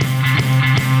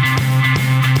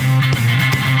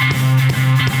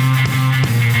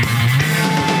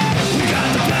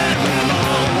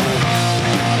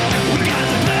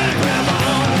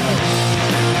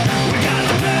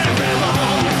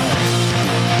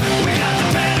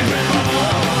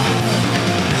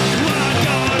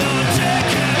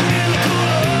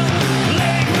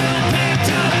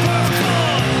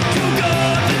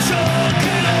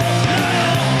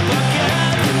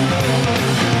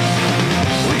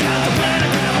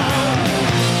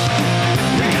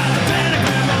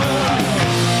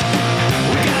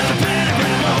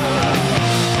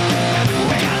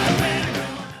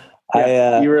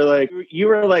 You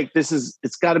were like,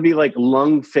 it's got to be like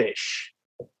Lungfish,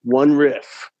 one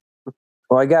riff.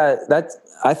 Well, I got that.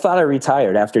 I thought I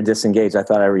retired after Disengage. I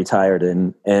thought I retired,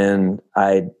 and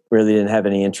I really didn't have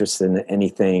any interest in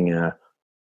anything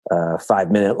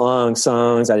 5-minute long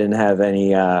songs. I didn't have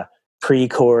any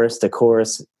pre-chorus to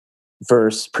chorus,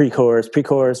 verse, pre-chorus,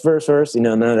 verse.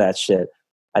 None of that shit.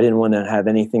 I didn't want to have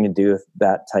anything to do with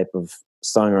that type of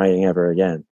songwriting ever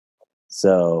again.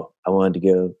 So I wanted to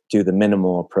go do the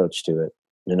minimal approach to it,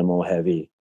 minimal heavy.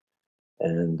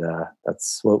 And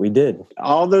that's what we did.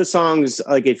 All those songs,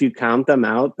 like if you count them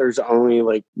out, there's only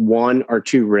like 1 or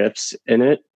 2 riffs in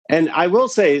it. And I will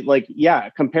say, like, yeah,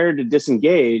 compared to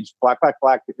Disengage, Black Black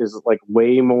Black is like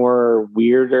way more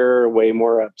weirder, way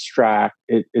more abstract.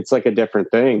 It's like a different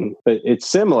thing, but it's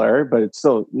similar, but it's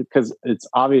still, because it's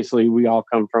obviously we all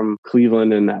come from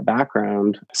Cleveland in that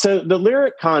background. So the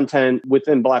lyric content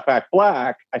within Black Black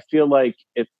Black, I feel like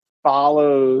it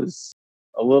follows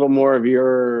a little more of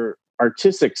your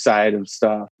artistic side of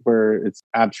stuff where it's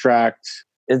abstract.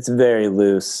 It's very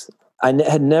loose. I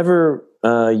had never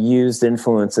used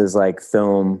influences like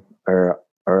film or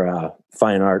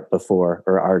fine art before,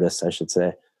 or artists, I should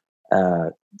say,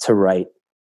 to write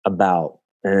about.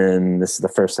 And this is the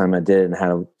first time I did,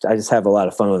 and I just have a lot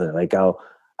of fun with it. Like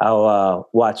I'll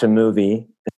watch a movie.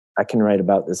 I can write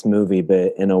about this movie,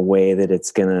 but in a way that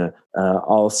it's gonna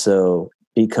also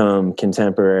become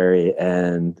contemporary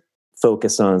and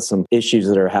focus on some issues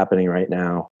that are happening right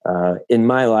now in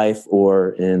my life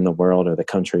or in the world or the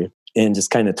country, and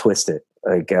just kind of twist it.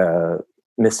 Like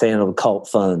mishandled cult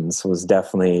funds was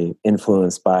definitely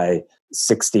influenced by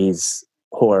 60s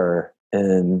horror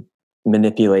and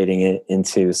manipulating it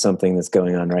into something that's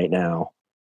going on right now.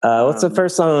 What's the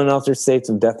first song on Altered States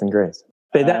of Death and Grace?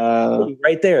 But that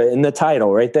right there in the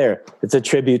title, right there, it's a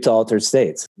tribute to Altered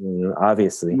States,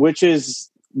 obviously. Which is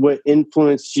what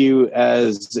influenced you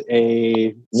as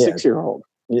a 6-year-old.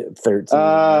 Yeah, 13.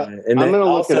 And I'm gonna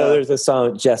look it up. There's a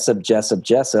song, Jessup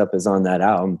is on that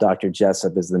album. Dr.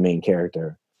 Jessup is the main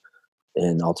character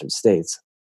in Altered States.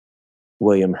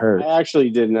 William Hurt. I actually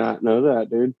did not know that,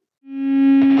 dude.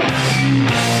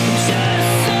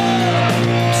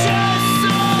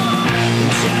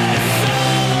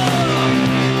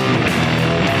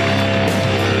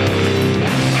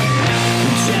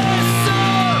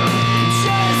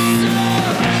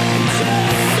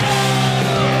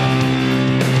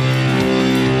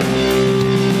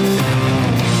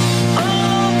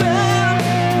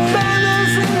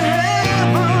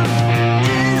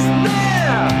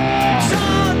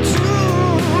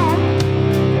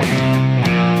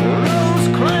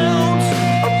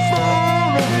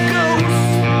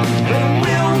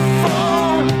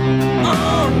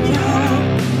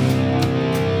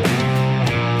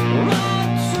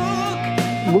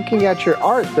 Looking at your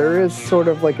art, there is sort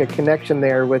of like a connection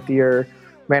there with your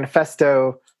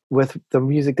manifesto, with the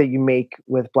music that you make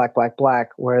with Black, Black, Black,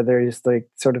 where there's like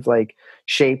sort of like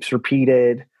shapes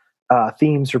repeated,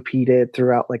 themes repeated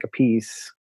throughout like a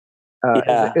piece.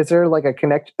 Is there like a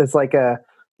connect? Is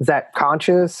that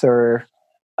conscious or?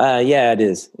 Yeah, it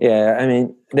is. Yeah, I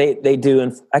mean, they do.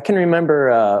 And I can remember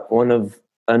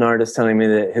an artist telling me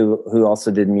that who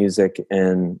also did music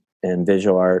and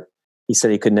visual art. He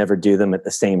said he could never do them at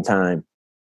the same time.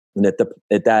 And at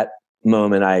that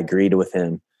moment, I agreed with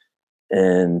him.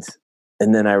 And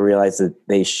then I realized that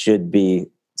they should be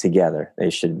together.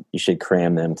 You should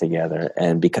cram them together.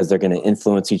 And because they're going to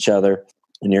influence each other,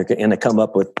 and you're going to come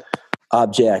up with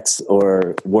objects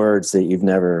or words that you've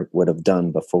never would have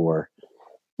done before.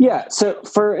 Yeah. So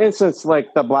for instance,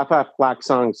 like the Black, Black, Black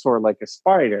song, sort of like a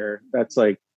spider, that's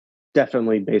like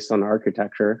definitely based on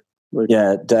architecture.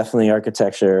 Yeah, definitely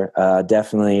architecture.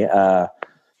 Definitely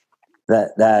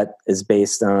that is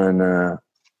based on.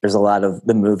 There's a lot of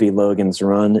the movie Logan's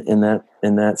Run in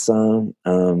that song.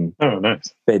 Oh,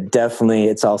 nice. But definitely,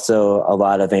 it's also a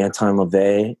lot of Anton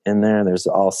LaVey in there. There's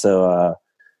also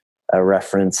a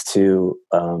reference to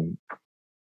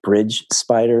bridge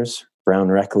spiders, brown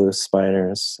recluse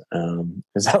spiders.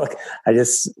 I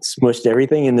just smushed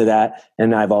everything into that,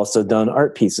 and I've also done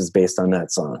art pieces based on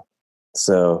that song.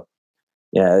 So.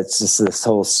 Yeah, it's just this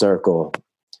whole circle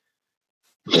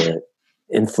that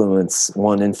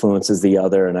one influences the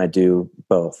other, and I do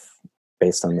both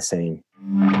based on the same.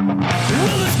 Will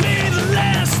this be the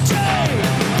last day?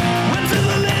 Went to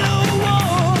the little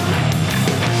war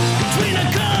between a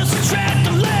ghost tract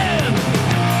of land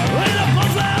and a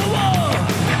buffalo war.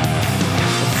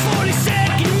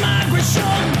 42nd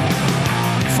migration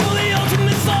for the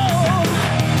ultimate fall.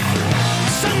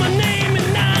 Said my name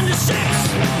in 96.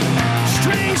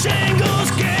 Strange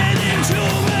angles get into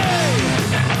me.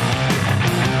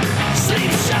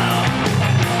 Sleep sharp.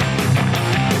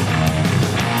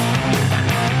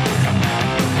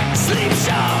 Sleep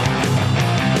sharp.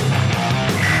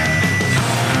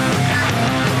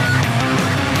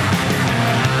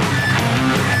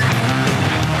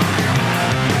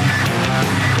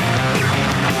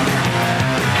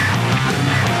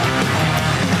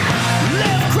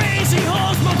 Left crazy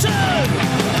horse motor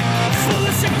full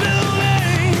of sick building.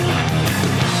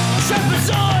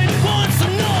 Trapezoid wants the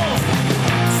north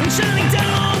from shining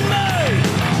down on me.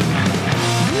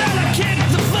 Now I kick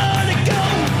the vertigo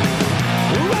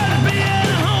right up in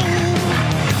home.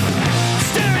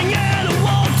 Staring at a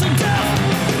wall to death.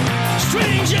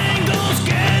 Strange angles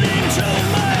getting to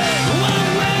me. One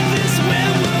way this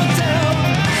wind will tell.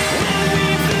 And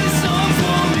leave this all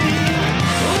for me.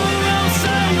 Or else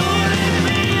I wouldn't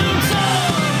be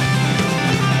untold.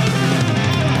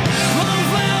 One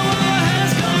flower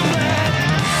has come back.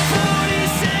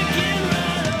 42nd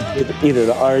right. Either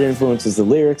the art influences the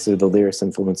lyrics or the lyrics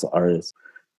influence the artist.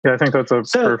 Yeah, I think that's a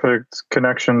perfect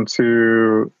connection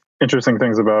to interesting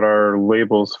things about our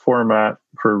label's format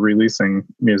for releasing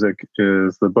music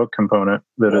is the book component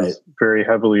that is very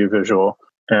heavily visual.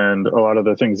 And a lot of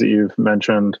the things that you've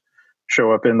mentioned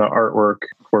show up in the artwork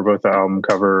for both the album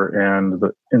cover and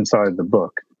the inside the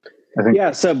book. I think.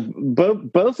 Yeah. So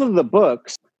both of the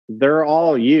books, they're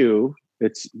all you.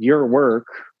 It's your work.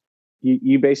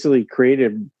 You basically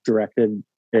created, directed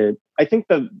it. I think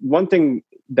the one thing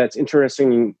that's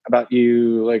interesting about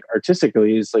you, like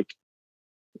artistically, is like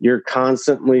you're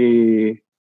constantly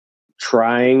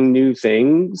trying new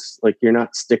things. Like you're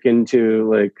not sticking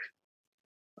to like,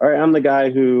 all right, I'm the guy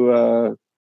who,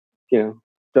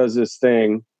 does this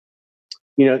thing.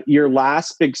 Your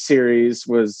last big series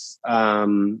was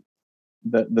the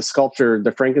sculpture,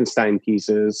 the Frankenstein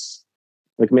pieces.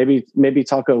 Like maybe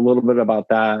talk a little bit about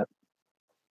that.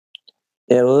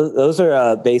 Yeah, well, those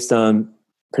are based on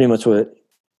pretty much what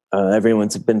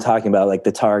everyone's been talking about, like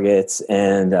the targets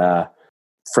and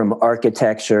from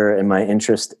architecture and my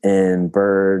interest in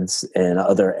birds and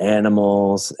other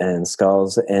animals and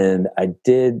skulls. And I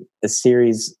did a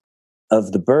series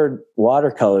of the bird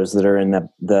watercolors that are in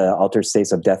the Altered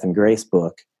States of Death and Grace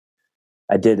book.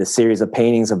 I did a series of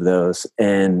paintings of those,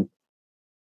 and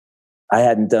I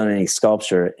hadn't done any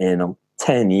sculpture in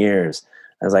 10 years.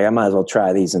 I was like, I might as well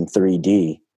try these in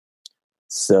 3D.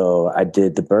 So I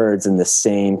did the birds in the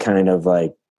same kind of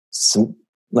like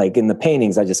in the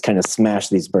paintings, I just kind of smash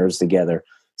these birds together.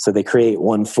 So they create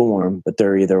one form, but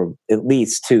they're either at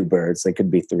least two birds. They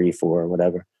could be 3, 4, or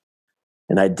whatever.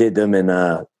 And I did them in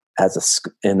a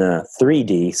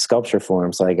 3D sculpture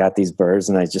form. So I got these birds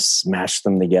and I just smashed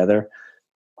them together.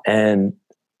 And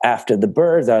after the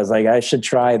birds, I was like, I should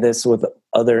try this with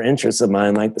other interests of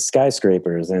mine, like the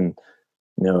skyscrapers and,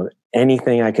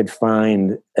 anything I could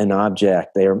find an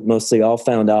object. They are mostly all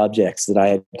found objects that I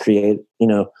had created,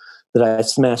 that I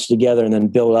smashed together and then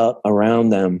built up around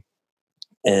them.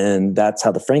 And that's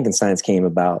how the Frankensteins came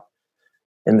about.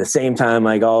 And at the same time,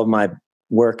 like all of my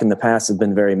work in the past has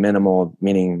been very minimal,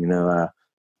 meaning,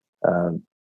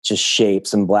 just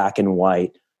shapes and black and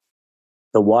white.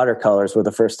 The watercolors were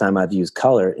the first time I've used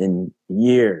color in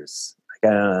years.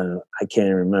 I can't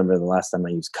even remember the last time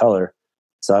I used color.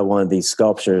 So I wanted these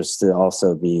sculptures to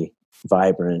also be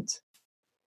vibrant.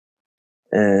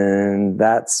 And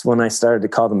that's when I started to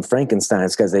call them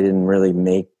Frankensteins, because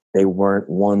they weren't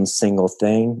one single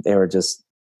thing. They were just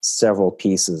several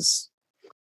pieces.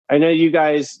 I know you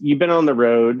guys, you've been on the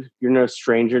road. You're no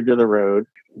stranger to the road.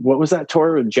 What was that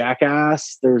tour with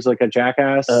Jackass? There was like a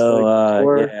Jackass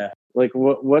tour. Yeah. Like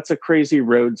what's a crazy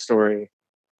road story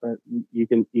that you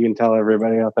can tell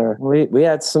everybody out there? We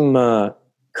had some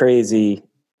crazy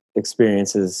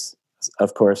experiences,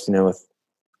 of course, with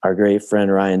our great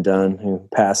friend Ryan Dunn, who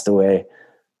passed away.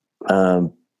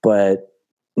 But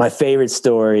my favorite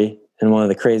story, and one of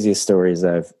the craziest stories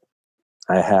I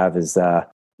have is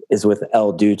with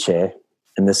El Duce.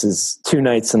 And this is 2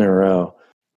 nights in a row.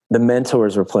 The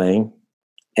Mentors were playing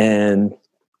and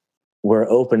we're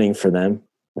opening for them,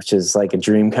 which is like a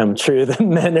dream come true. The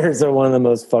Mentors are one of the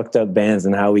most fucked up bands,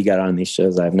 and how we got on these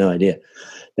shows, I have no idea.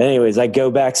 Anyways, I go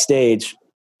backstage.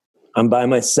 I'm by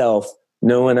myself.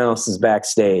 No one else is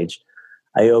backstage.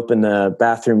 I open the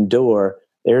bathroom door.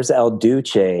 There's El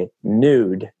Duce,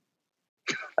 nude.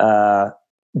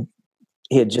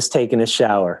 He had just taken a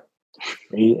shower.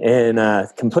 And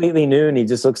completely nude, and he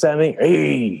just looks at me.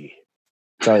 Hey!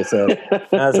 That's all he said.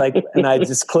 And I was like, and I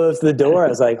just closed the door. I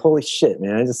was like, holy shit,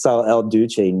 man. I just saw El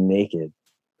Duce naked.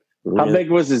 Really? How big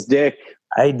was his dick?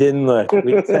 I didn't look.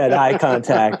 We just had eye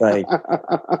contact. Like,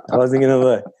 I wasn't going to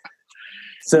look.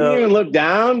 So you didn't even look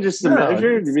down just to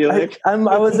measure? To be like, I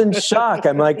was in shock.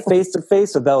 I'm like face to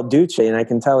face with El Duce, and I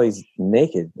can tell he's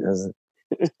naked. I was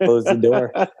closed the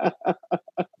door.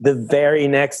 The very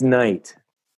next night,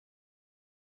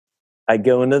 I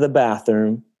go into the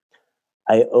bathroom.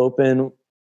 I open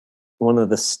one of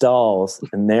the stalls,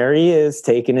 and there he is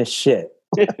taking a shit.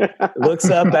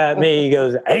 Looks up at me. He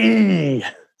goes, "Hey!"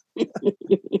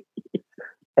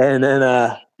 And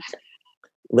then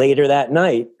later that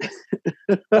night,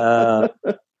 there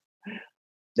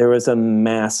was a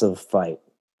massive fight,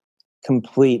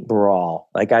 complete brawl.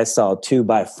 Like I saw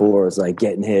 2x4s like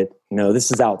getting hit.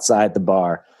 This is outside the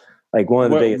bar. Like one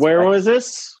of the biggest. Where fights. was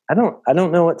this? I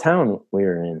don't know what town we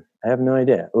were in. I have no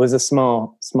idea. It was a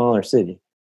smaller city.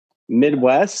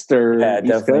 Midwest or East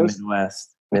definitely Coast?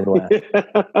 Midwest.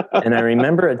 And I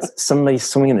remember somebody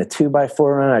swinging a 2x4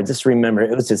 around. I just remember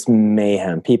it was just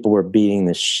mayhem. People were beating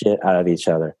the shit out of each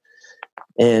other.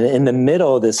 And in the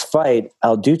middle of this fight,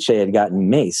 El Duce had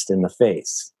gotten maced in the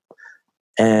face.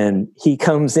 And he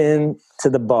comes in to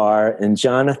the bar, and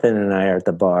Jonathan and I are at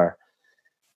the bar.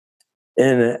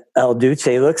 And El Duce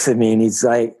looks at me and he's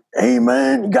like, "Hey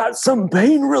man, you got some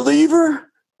pain reliever?"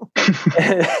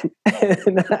 and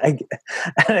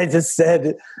I just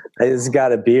said, "I just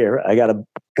got a beer. I got a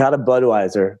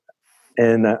Budweiser."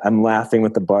 And I'm laughing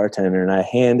with the bartender, and I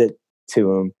hand it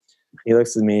to him. He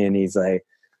looks at me and he's like,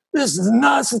 "This is the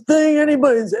nicest thing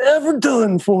anybody's ever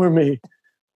done for me."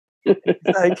 He's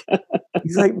like,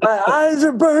 "My eyes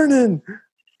are burning."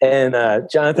 And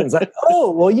Jonathan's like,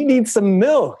 "Oh, well, you need some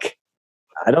milk."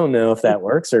 I don't know if that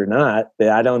works or not.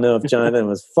 I don't know if Jonathan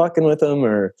was fucking with him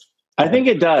or. I think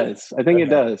it does. I think it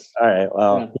does. All right.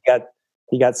 Well,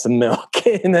 he got some milk,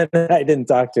 and then I didn't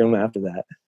talk to him after that.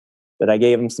 But I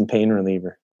gave him some pain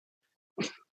reliever.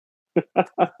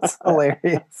 It's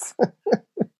hilarious.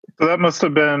 So that must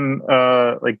have been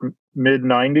like mid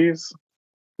 90s.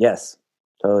 Yes,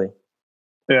 totally.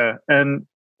 Yeah, and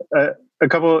a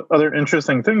couple of other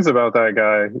interesting things about that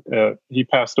guy. He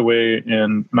passed away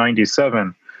in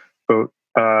 97, but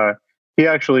he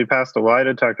actually passed a lie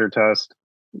detector test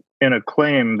in a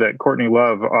claim that Courtney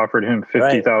Love offered him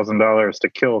 $50,000 to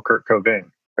kill Kurt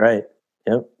Cobain. Right.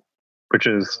 Yep. Which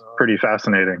is pretty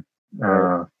fascinating.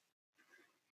 Right.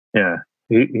 Yeah,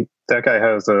 that guy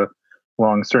has a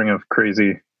long string of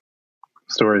crazy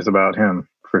stories about him,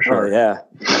 for sure. Oh, yeah.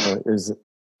 There's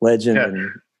legend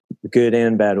in good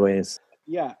and bad ways.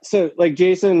 Yeah. So, like,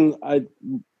 Jason, I'm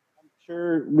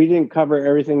sure we didn't cover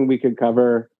everything we could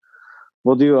cover.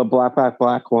 We'll do a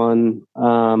Black one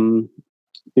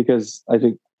because I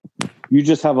think you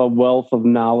just have a wealth of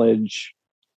knowledge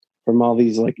from all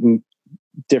these, like,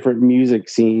 different music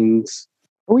scenes.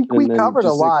 We covered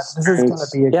a lot. This is going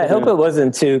to be I hope it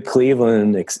wasn't too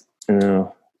Cleveland.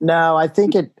 No, I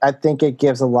think it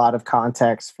gives a lot of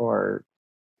context for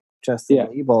just the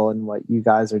label and what you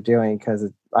guys are doing, because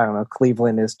I don't know,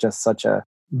 Cleveland is just such a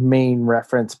main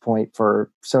reference point for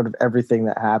sort of everything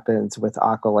that happens with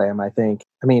Aqualam. I think,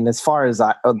 I mean, as far as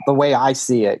the way I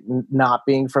see it, not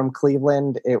being from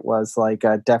Cleveland, it was like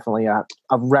definitely a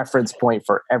reference point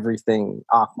for everything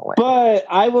Aqualam. But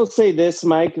I will say this,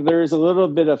 Mike, there's a little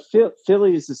bit of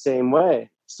Philly's the same way.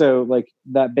 So, like,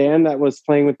 that band that was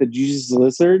playing with the Jesus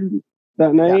Lizard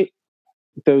that night,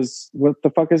 those, what the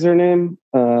fuck is their name?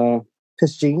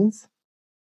 Piss Jeans?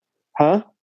 Huh?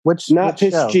 Which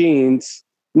Piss show? Jeans.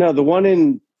 No, the one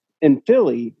in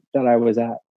Philly that I was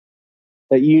at.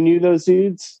 That you knew those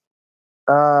dudes?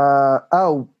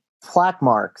 Plaque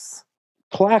Marks.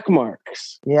 Plaque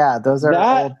Marks. Yeah, those are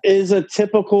that is a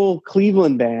typical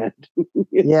Cleveland band.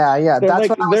 Yeah. That's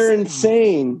like, they're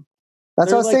insane.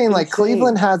 That's what I was saying. Like,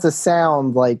 Cleveland has a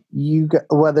sound, like,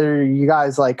 whether you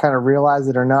guys like kind of realize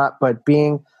it or not, but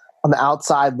being on the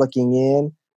outside looking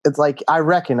in, it's like I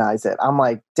recognize it. I'm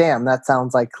like, damn, that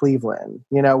sounds like Cleveland.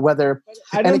 You know, whether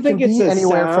I don't think it's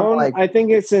anywhere sound. From like, I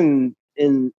think it's in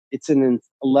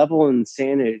a level of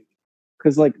insanity,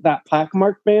 because like that Plaque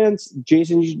Mark bands,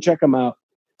 Jason, you should check them out.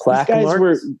 Plaque These guys marks?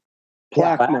 were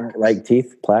plaque marks, like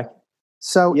teeth plaque.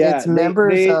 So it's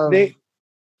members of.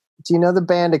 Do you know the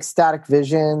band Ecstatic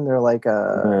Vision? They're like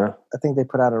I think they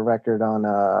put out a record on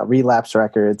Relapse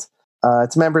Records.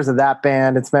 It's members of that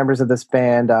band. It's members of this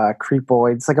band,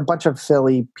 Creepoid. It's like a bunch of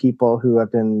Philly people who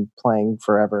have been playing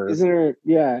forever. Isn't there?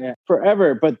 Yeah,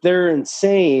 forever. But they're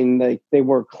insane. Like, they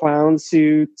wore clown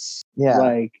suits. Yeah,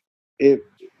 like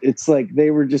it's like they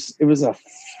were just. It was a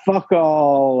fuck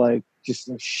all, like, just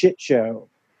a shit show.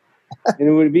 And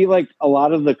it would be like a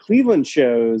lot of the Cleveland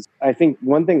shows. I think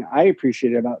one thing I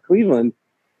appreciated about Cleveland,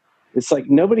 it's like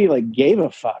nobody like gave a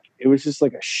fuck. It was just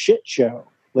like a shit show.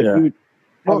 Like, we would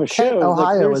have a show.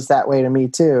 Ohio was that way to me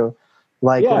too.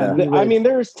 Like, I mean,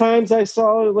 there was times I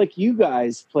saw like you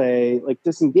guys play like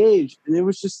Disengaged, and it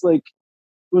was just like,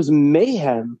 it was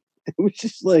mayhem. It was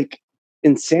just like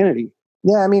insanity.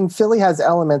 Yeah, I mean, Philly has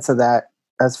elements of that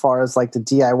as far as like the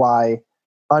DIY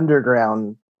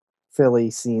underground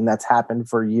Philly scene that's happened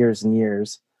for years and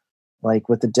years, like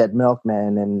with the Dead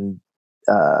Milkmen and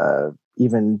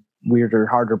even weirder,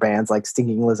 harder bands like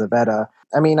Stinking Lizaveta.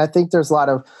 I mean, I think there's a lot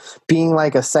of being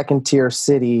like a second tier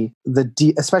city,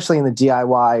 especially in the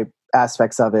DIY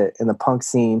aspects of it, in the punk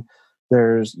scene.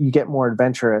 You get more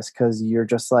adventurous because you're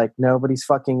just like, nobody's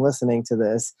fucking listening to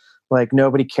this. Like,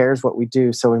 nobody cares what we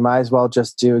do, so we might as well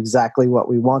just do exactly what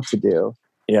we want to do.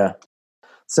 Yeah.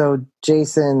 So,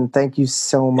 Jason, thank you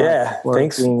so much. Yeah,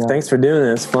 thanks for doing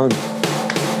it. It's fun.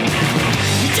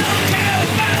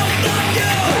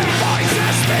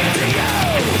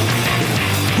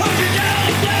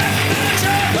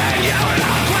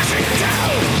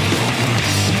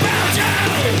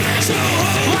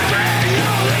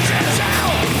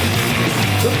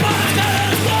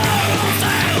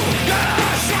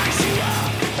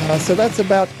 So that's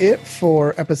about it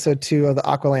for episode 2 of the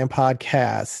Aqualam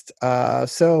podcast.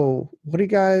 So what are you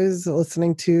guys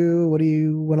listening to? What do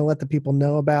you want to let the people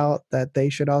know about that they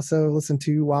should also listen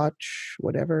to, watch,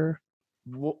 whatever?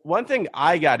 One thing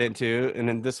I got into, and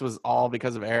then this was all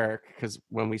because of Eric, because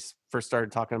when we first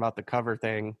started talking about the cover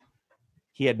thing,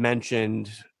 he had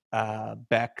mentioned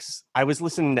Beck's. I was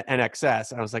listening to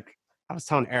NXS. I was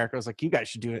telling Eric, I was like, you guys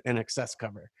should do an NXS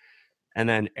cover. And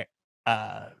then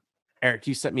Eric,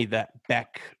 you sent me that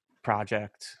Beck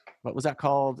project. What was that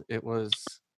called? It was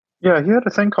Yeah, he had a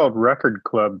thing called Record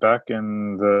Club back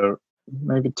in the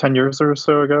maybe 10 years or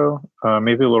so ago,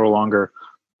 maybe a little longer.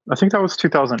 I think that was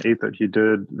 2008 that he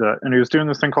did that. And he was doing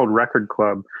this thing called Record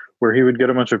Club where he would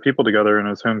get a bunch of people together in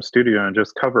his home studio and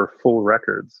just cover full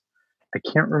records. I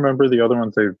can't remember the other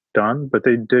ones they've done, but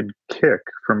they did Kick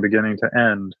from beginning to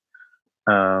end.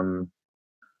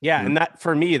 Yeah, and that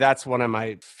for me, that's one of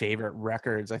my favorite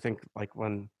records. I think like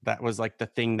when that was like the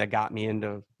thing that got me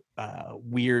into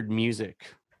weird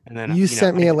music. And then You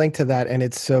sent me a link to that, and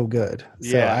it's so good.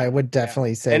 So Yeah, I would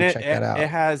definitely say and check that out. It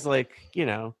has like,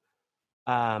 St.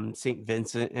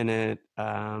 Vincent in it.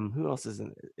 Who else is in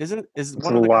it? Is It's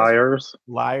one the of the guys, Liars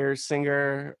Liars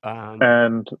singer?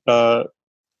 and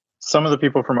some of the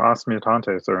people from Os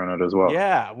Mutantes are in it as well.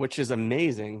 Yeah, which is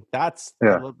amazing. I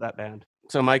love that band.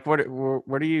 So, Mike, what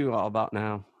are you all about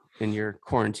now in your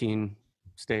quarantine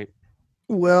state?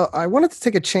 Well, I wanted to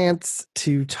take a chance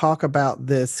to talk about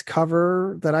this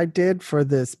cover that I did for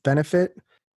this benefit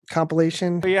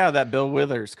compilation. Oh, yeah, that Bill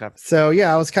Withers cover. So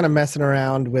yeah, I was kind of messing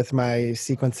around with my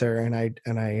sequencer,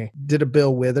 and I did a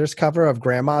Bill Withers cover of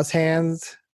Grandma's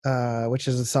Hands, which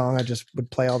is a song I just would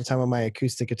play all the time on my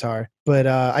acoustic guitar. But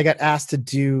I got asked to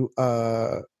do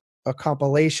a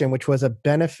compilation, which was a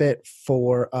benefit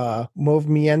for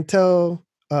Movimiento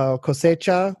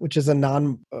Cosecha, which is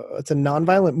it's a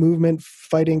nonviolent movement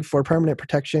fighting for permanent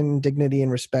protection, dignity, and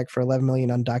respect for 11 million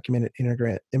undocumented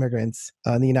immigrants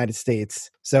in the United States.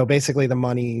 So basically, the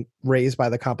money raised by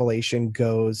the compilation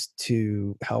goes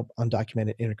to help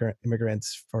undocumented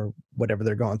immigrants for whatever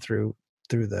they're going through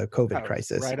the COVID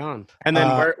crisis. Right on. And then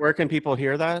where can people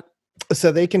hear that?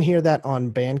 So they can hear that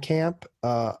on Bandcamp.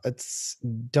 It's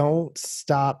Don't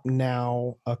Stop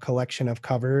Now, a collection of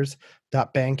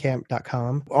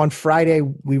covers.bandcamp.com. On Friday,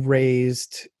 we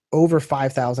raised over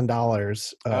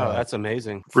 $5,000. Oh, that's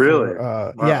amazing. Really?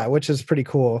 Wow. Yeah, which is pretty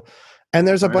cool. And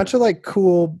there's a bunch of like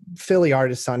cool Philly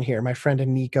artists on here. My friend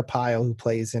Anika Pyle, who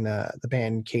plays in the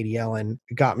band Katie Ellen,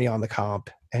 got me on the comp.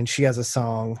 And she has a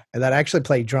song that I actually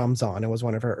played drums on. It was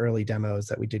one of her early demos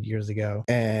that we did years ago.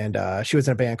 And she was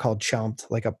in a band called Chumped,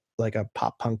 like a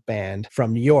pop punk band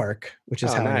from New York, which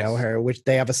is how I know her, which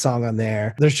they have a song on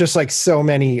there. There's just like so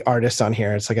many artists on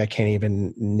here. It's like I can't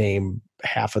even name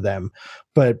half of them.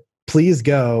 But please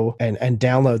go and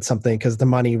download something, because the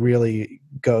money really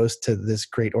goes to this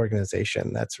great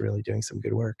organization that's really doing some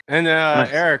good work. And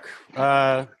Eric,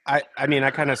 I mean,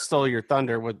 I kind of stole your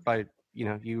thunder by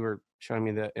you were showing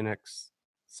me the NXS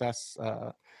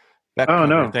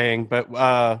thing, but what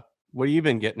have you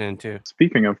been getting into?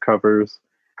 Speaking of covers,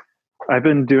 I've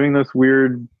been doing this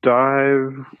weird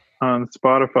dive on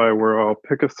Spotify where I'll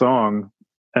pick a song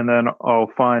and then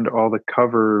I'll find all the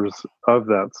covers of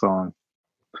that song.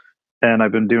 And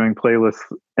I've been doing playlists,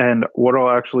 and what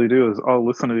I'll actually do is I'll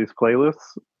listen to these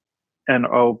playlists and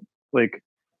I'll like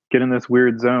get in this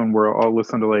weird zone where I'll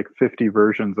listen to like 50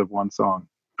 versions of one song.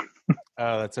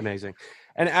 Oh, that's amazing.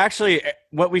 And actually,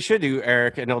 what we should do,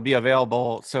 Eric, and it'll be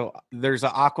available. So there's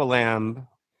an Aqualamb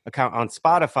account on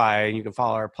Spotify, and you can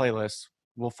follow our playlist.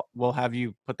 We'll have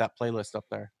you put that playlist up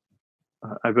there.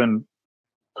 I've been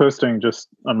posting just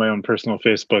on my own personal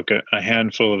Facebook a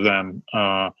handful of them.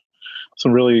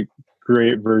 Some really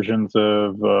great versions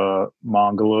of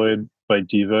Mongoloid by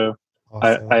Devo.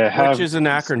 Awesome. I have, which is an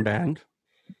Akron band.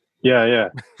 Yeah.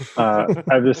 I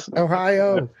have this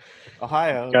Ohio.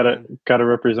 Gotta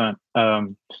represent.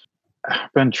 I've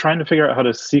been trying to figure out how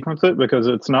to sequence it, because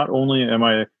it's not only am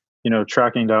I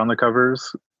tracking down the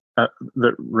covers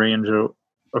that range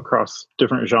across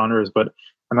different genres, but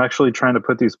I'm actually trying to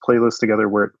put these playlists together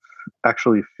where it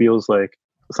actually feels like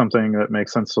something that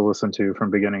makes sense to listen to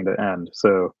from beginning to end.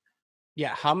 So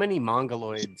yeah, how many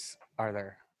Mongoloids are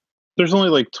there? There's only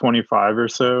like 25 or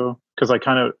so, because I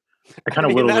kind of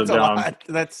whittled it down.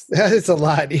 It's a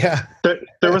lot. Yeah.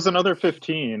 There was another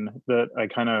 15 that I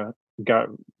kind of got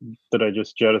that I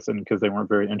just jettisoned because they weren't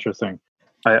very interesting.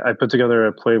 I put together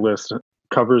a playlist,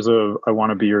 covers of I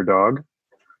Want to Be Your Dog,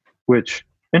 which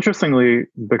interestingly,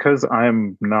 because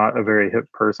I'm not a very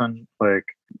hip person, like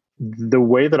the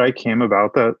way that I came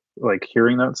about that, like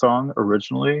hearing that song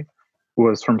originally,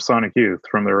 was from Sonic Youth,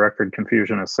 from their record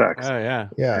Confusion Is Sex. Oh yeah.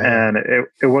 And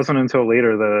it wasn't until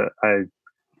later that I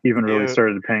even really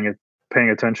started paying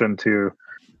attention to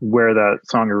where that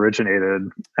song originated.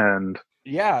 And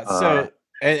so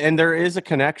and there is a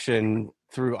connection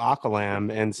through Aqualamb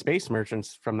and Space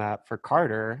Merchants from that for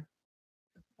Carter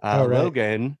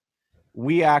Logan.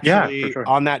 We actually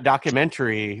on that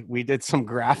documentary we did some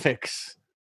graphics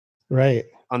right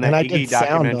on that Iggy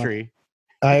documentary.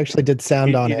 I actually did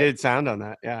sound on you it. did sound on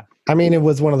that, yeah. I mean, it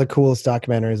was one of the coolest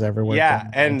documentaries I ever worked Yeah, on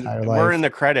in my and entire we're life. in the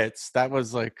credits. That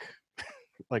was like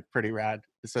pretty rad.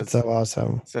 It It's so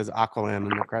awesome. says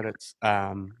Aqualam in the credits.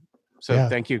 So Yeah.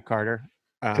 thank you, Carter.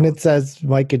 And it says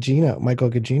Michael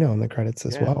Gugino in the credits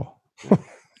as Yeah. well.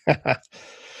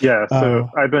 Yeah, so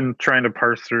Oh. I've been trying to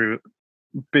parse through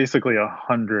basically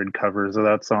 100 covers of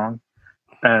that song,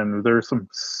 and there's some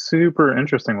super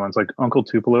interesting ones. Like Uncle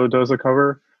Tupelo does a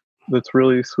cover that's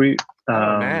really sweet.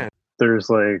 Oh, man. There's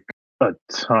like a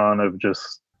ton of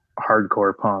just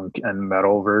hardcore punk and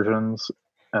metal versions,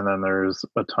 and then there's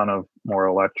a ton of more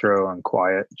electro and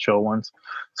quiet, chill ones.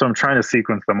 So I'm trying to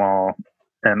sequence them all,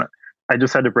 and I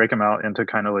just had to break them out into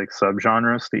kind of like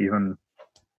subgenres to even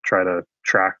try to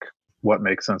track what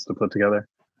makes sense to put together.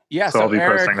 Yeah, So I'll be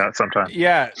Eric, posting that sometime.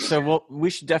 Yeah, so we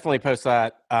should definitely post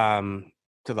that to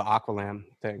the Aqualam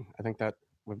thing. I think that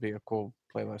would be a cool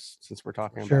playlist since we're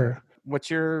talking about it. What's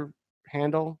your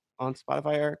handle on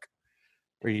Spotify, Eric?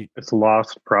 It's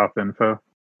Lost Prop Info.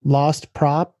 Lost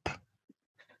Prop?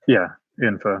 Yeah,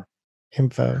 info.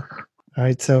 All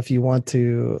right, so if you want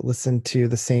to listen to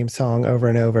the same song over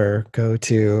and over, go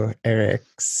to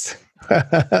Eric's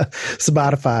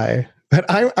Spotify. But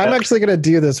I'm actually going to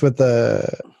do this with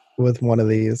one of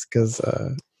these because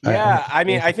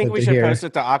I think we should post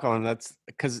it to Aqualam. That's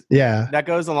because that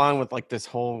goes along with like this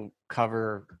whole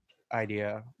cover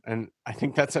idea, and I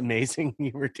think that's amazing.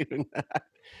 You were doing that,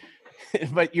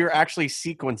 but you're actually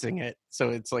sequencing it, so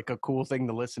it's like a cool thing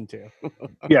to listen to.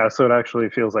 Yeah, so it actually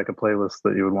feels like a playlist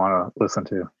that you would want to listen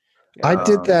to. I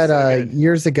did that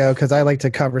years ago because I like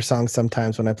to cover songs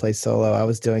sometimes when I play solo. I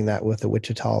was doing that with the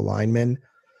Wichita Linemen,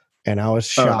 and I was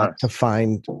shocked to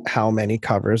find how many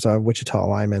covers of Wichita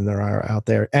Linemen there are out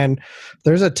there. And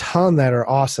there's a ton that are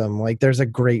awesome. Like there's a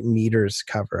great Meters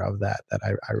cover of that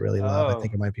I really love. I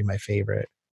think it might be my favorite.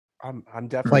 I'm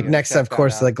definitely like next, of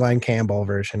course, the Glenn Campbell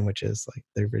version, which is like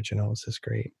the original is just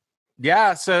great.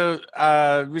 Yeah, so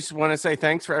we just want to say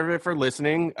thanks for everybody for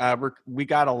listening. We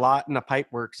got a lot in the pipe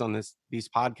works on these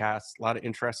podcasts. A lot of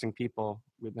interesting people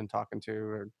we've been talking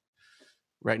to.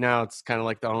 Right now, it's kind of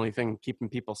like the only thing keeping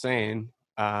people sane.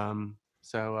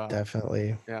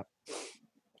 Definitely. Yeah.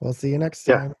 We'll see you next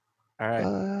time. All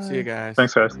right. See you guys.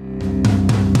 Thanks, guys.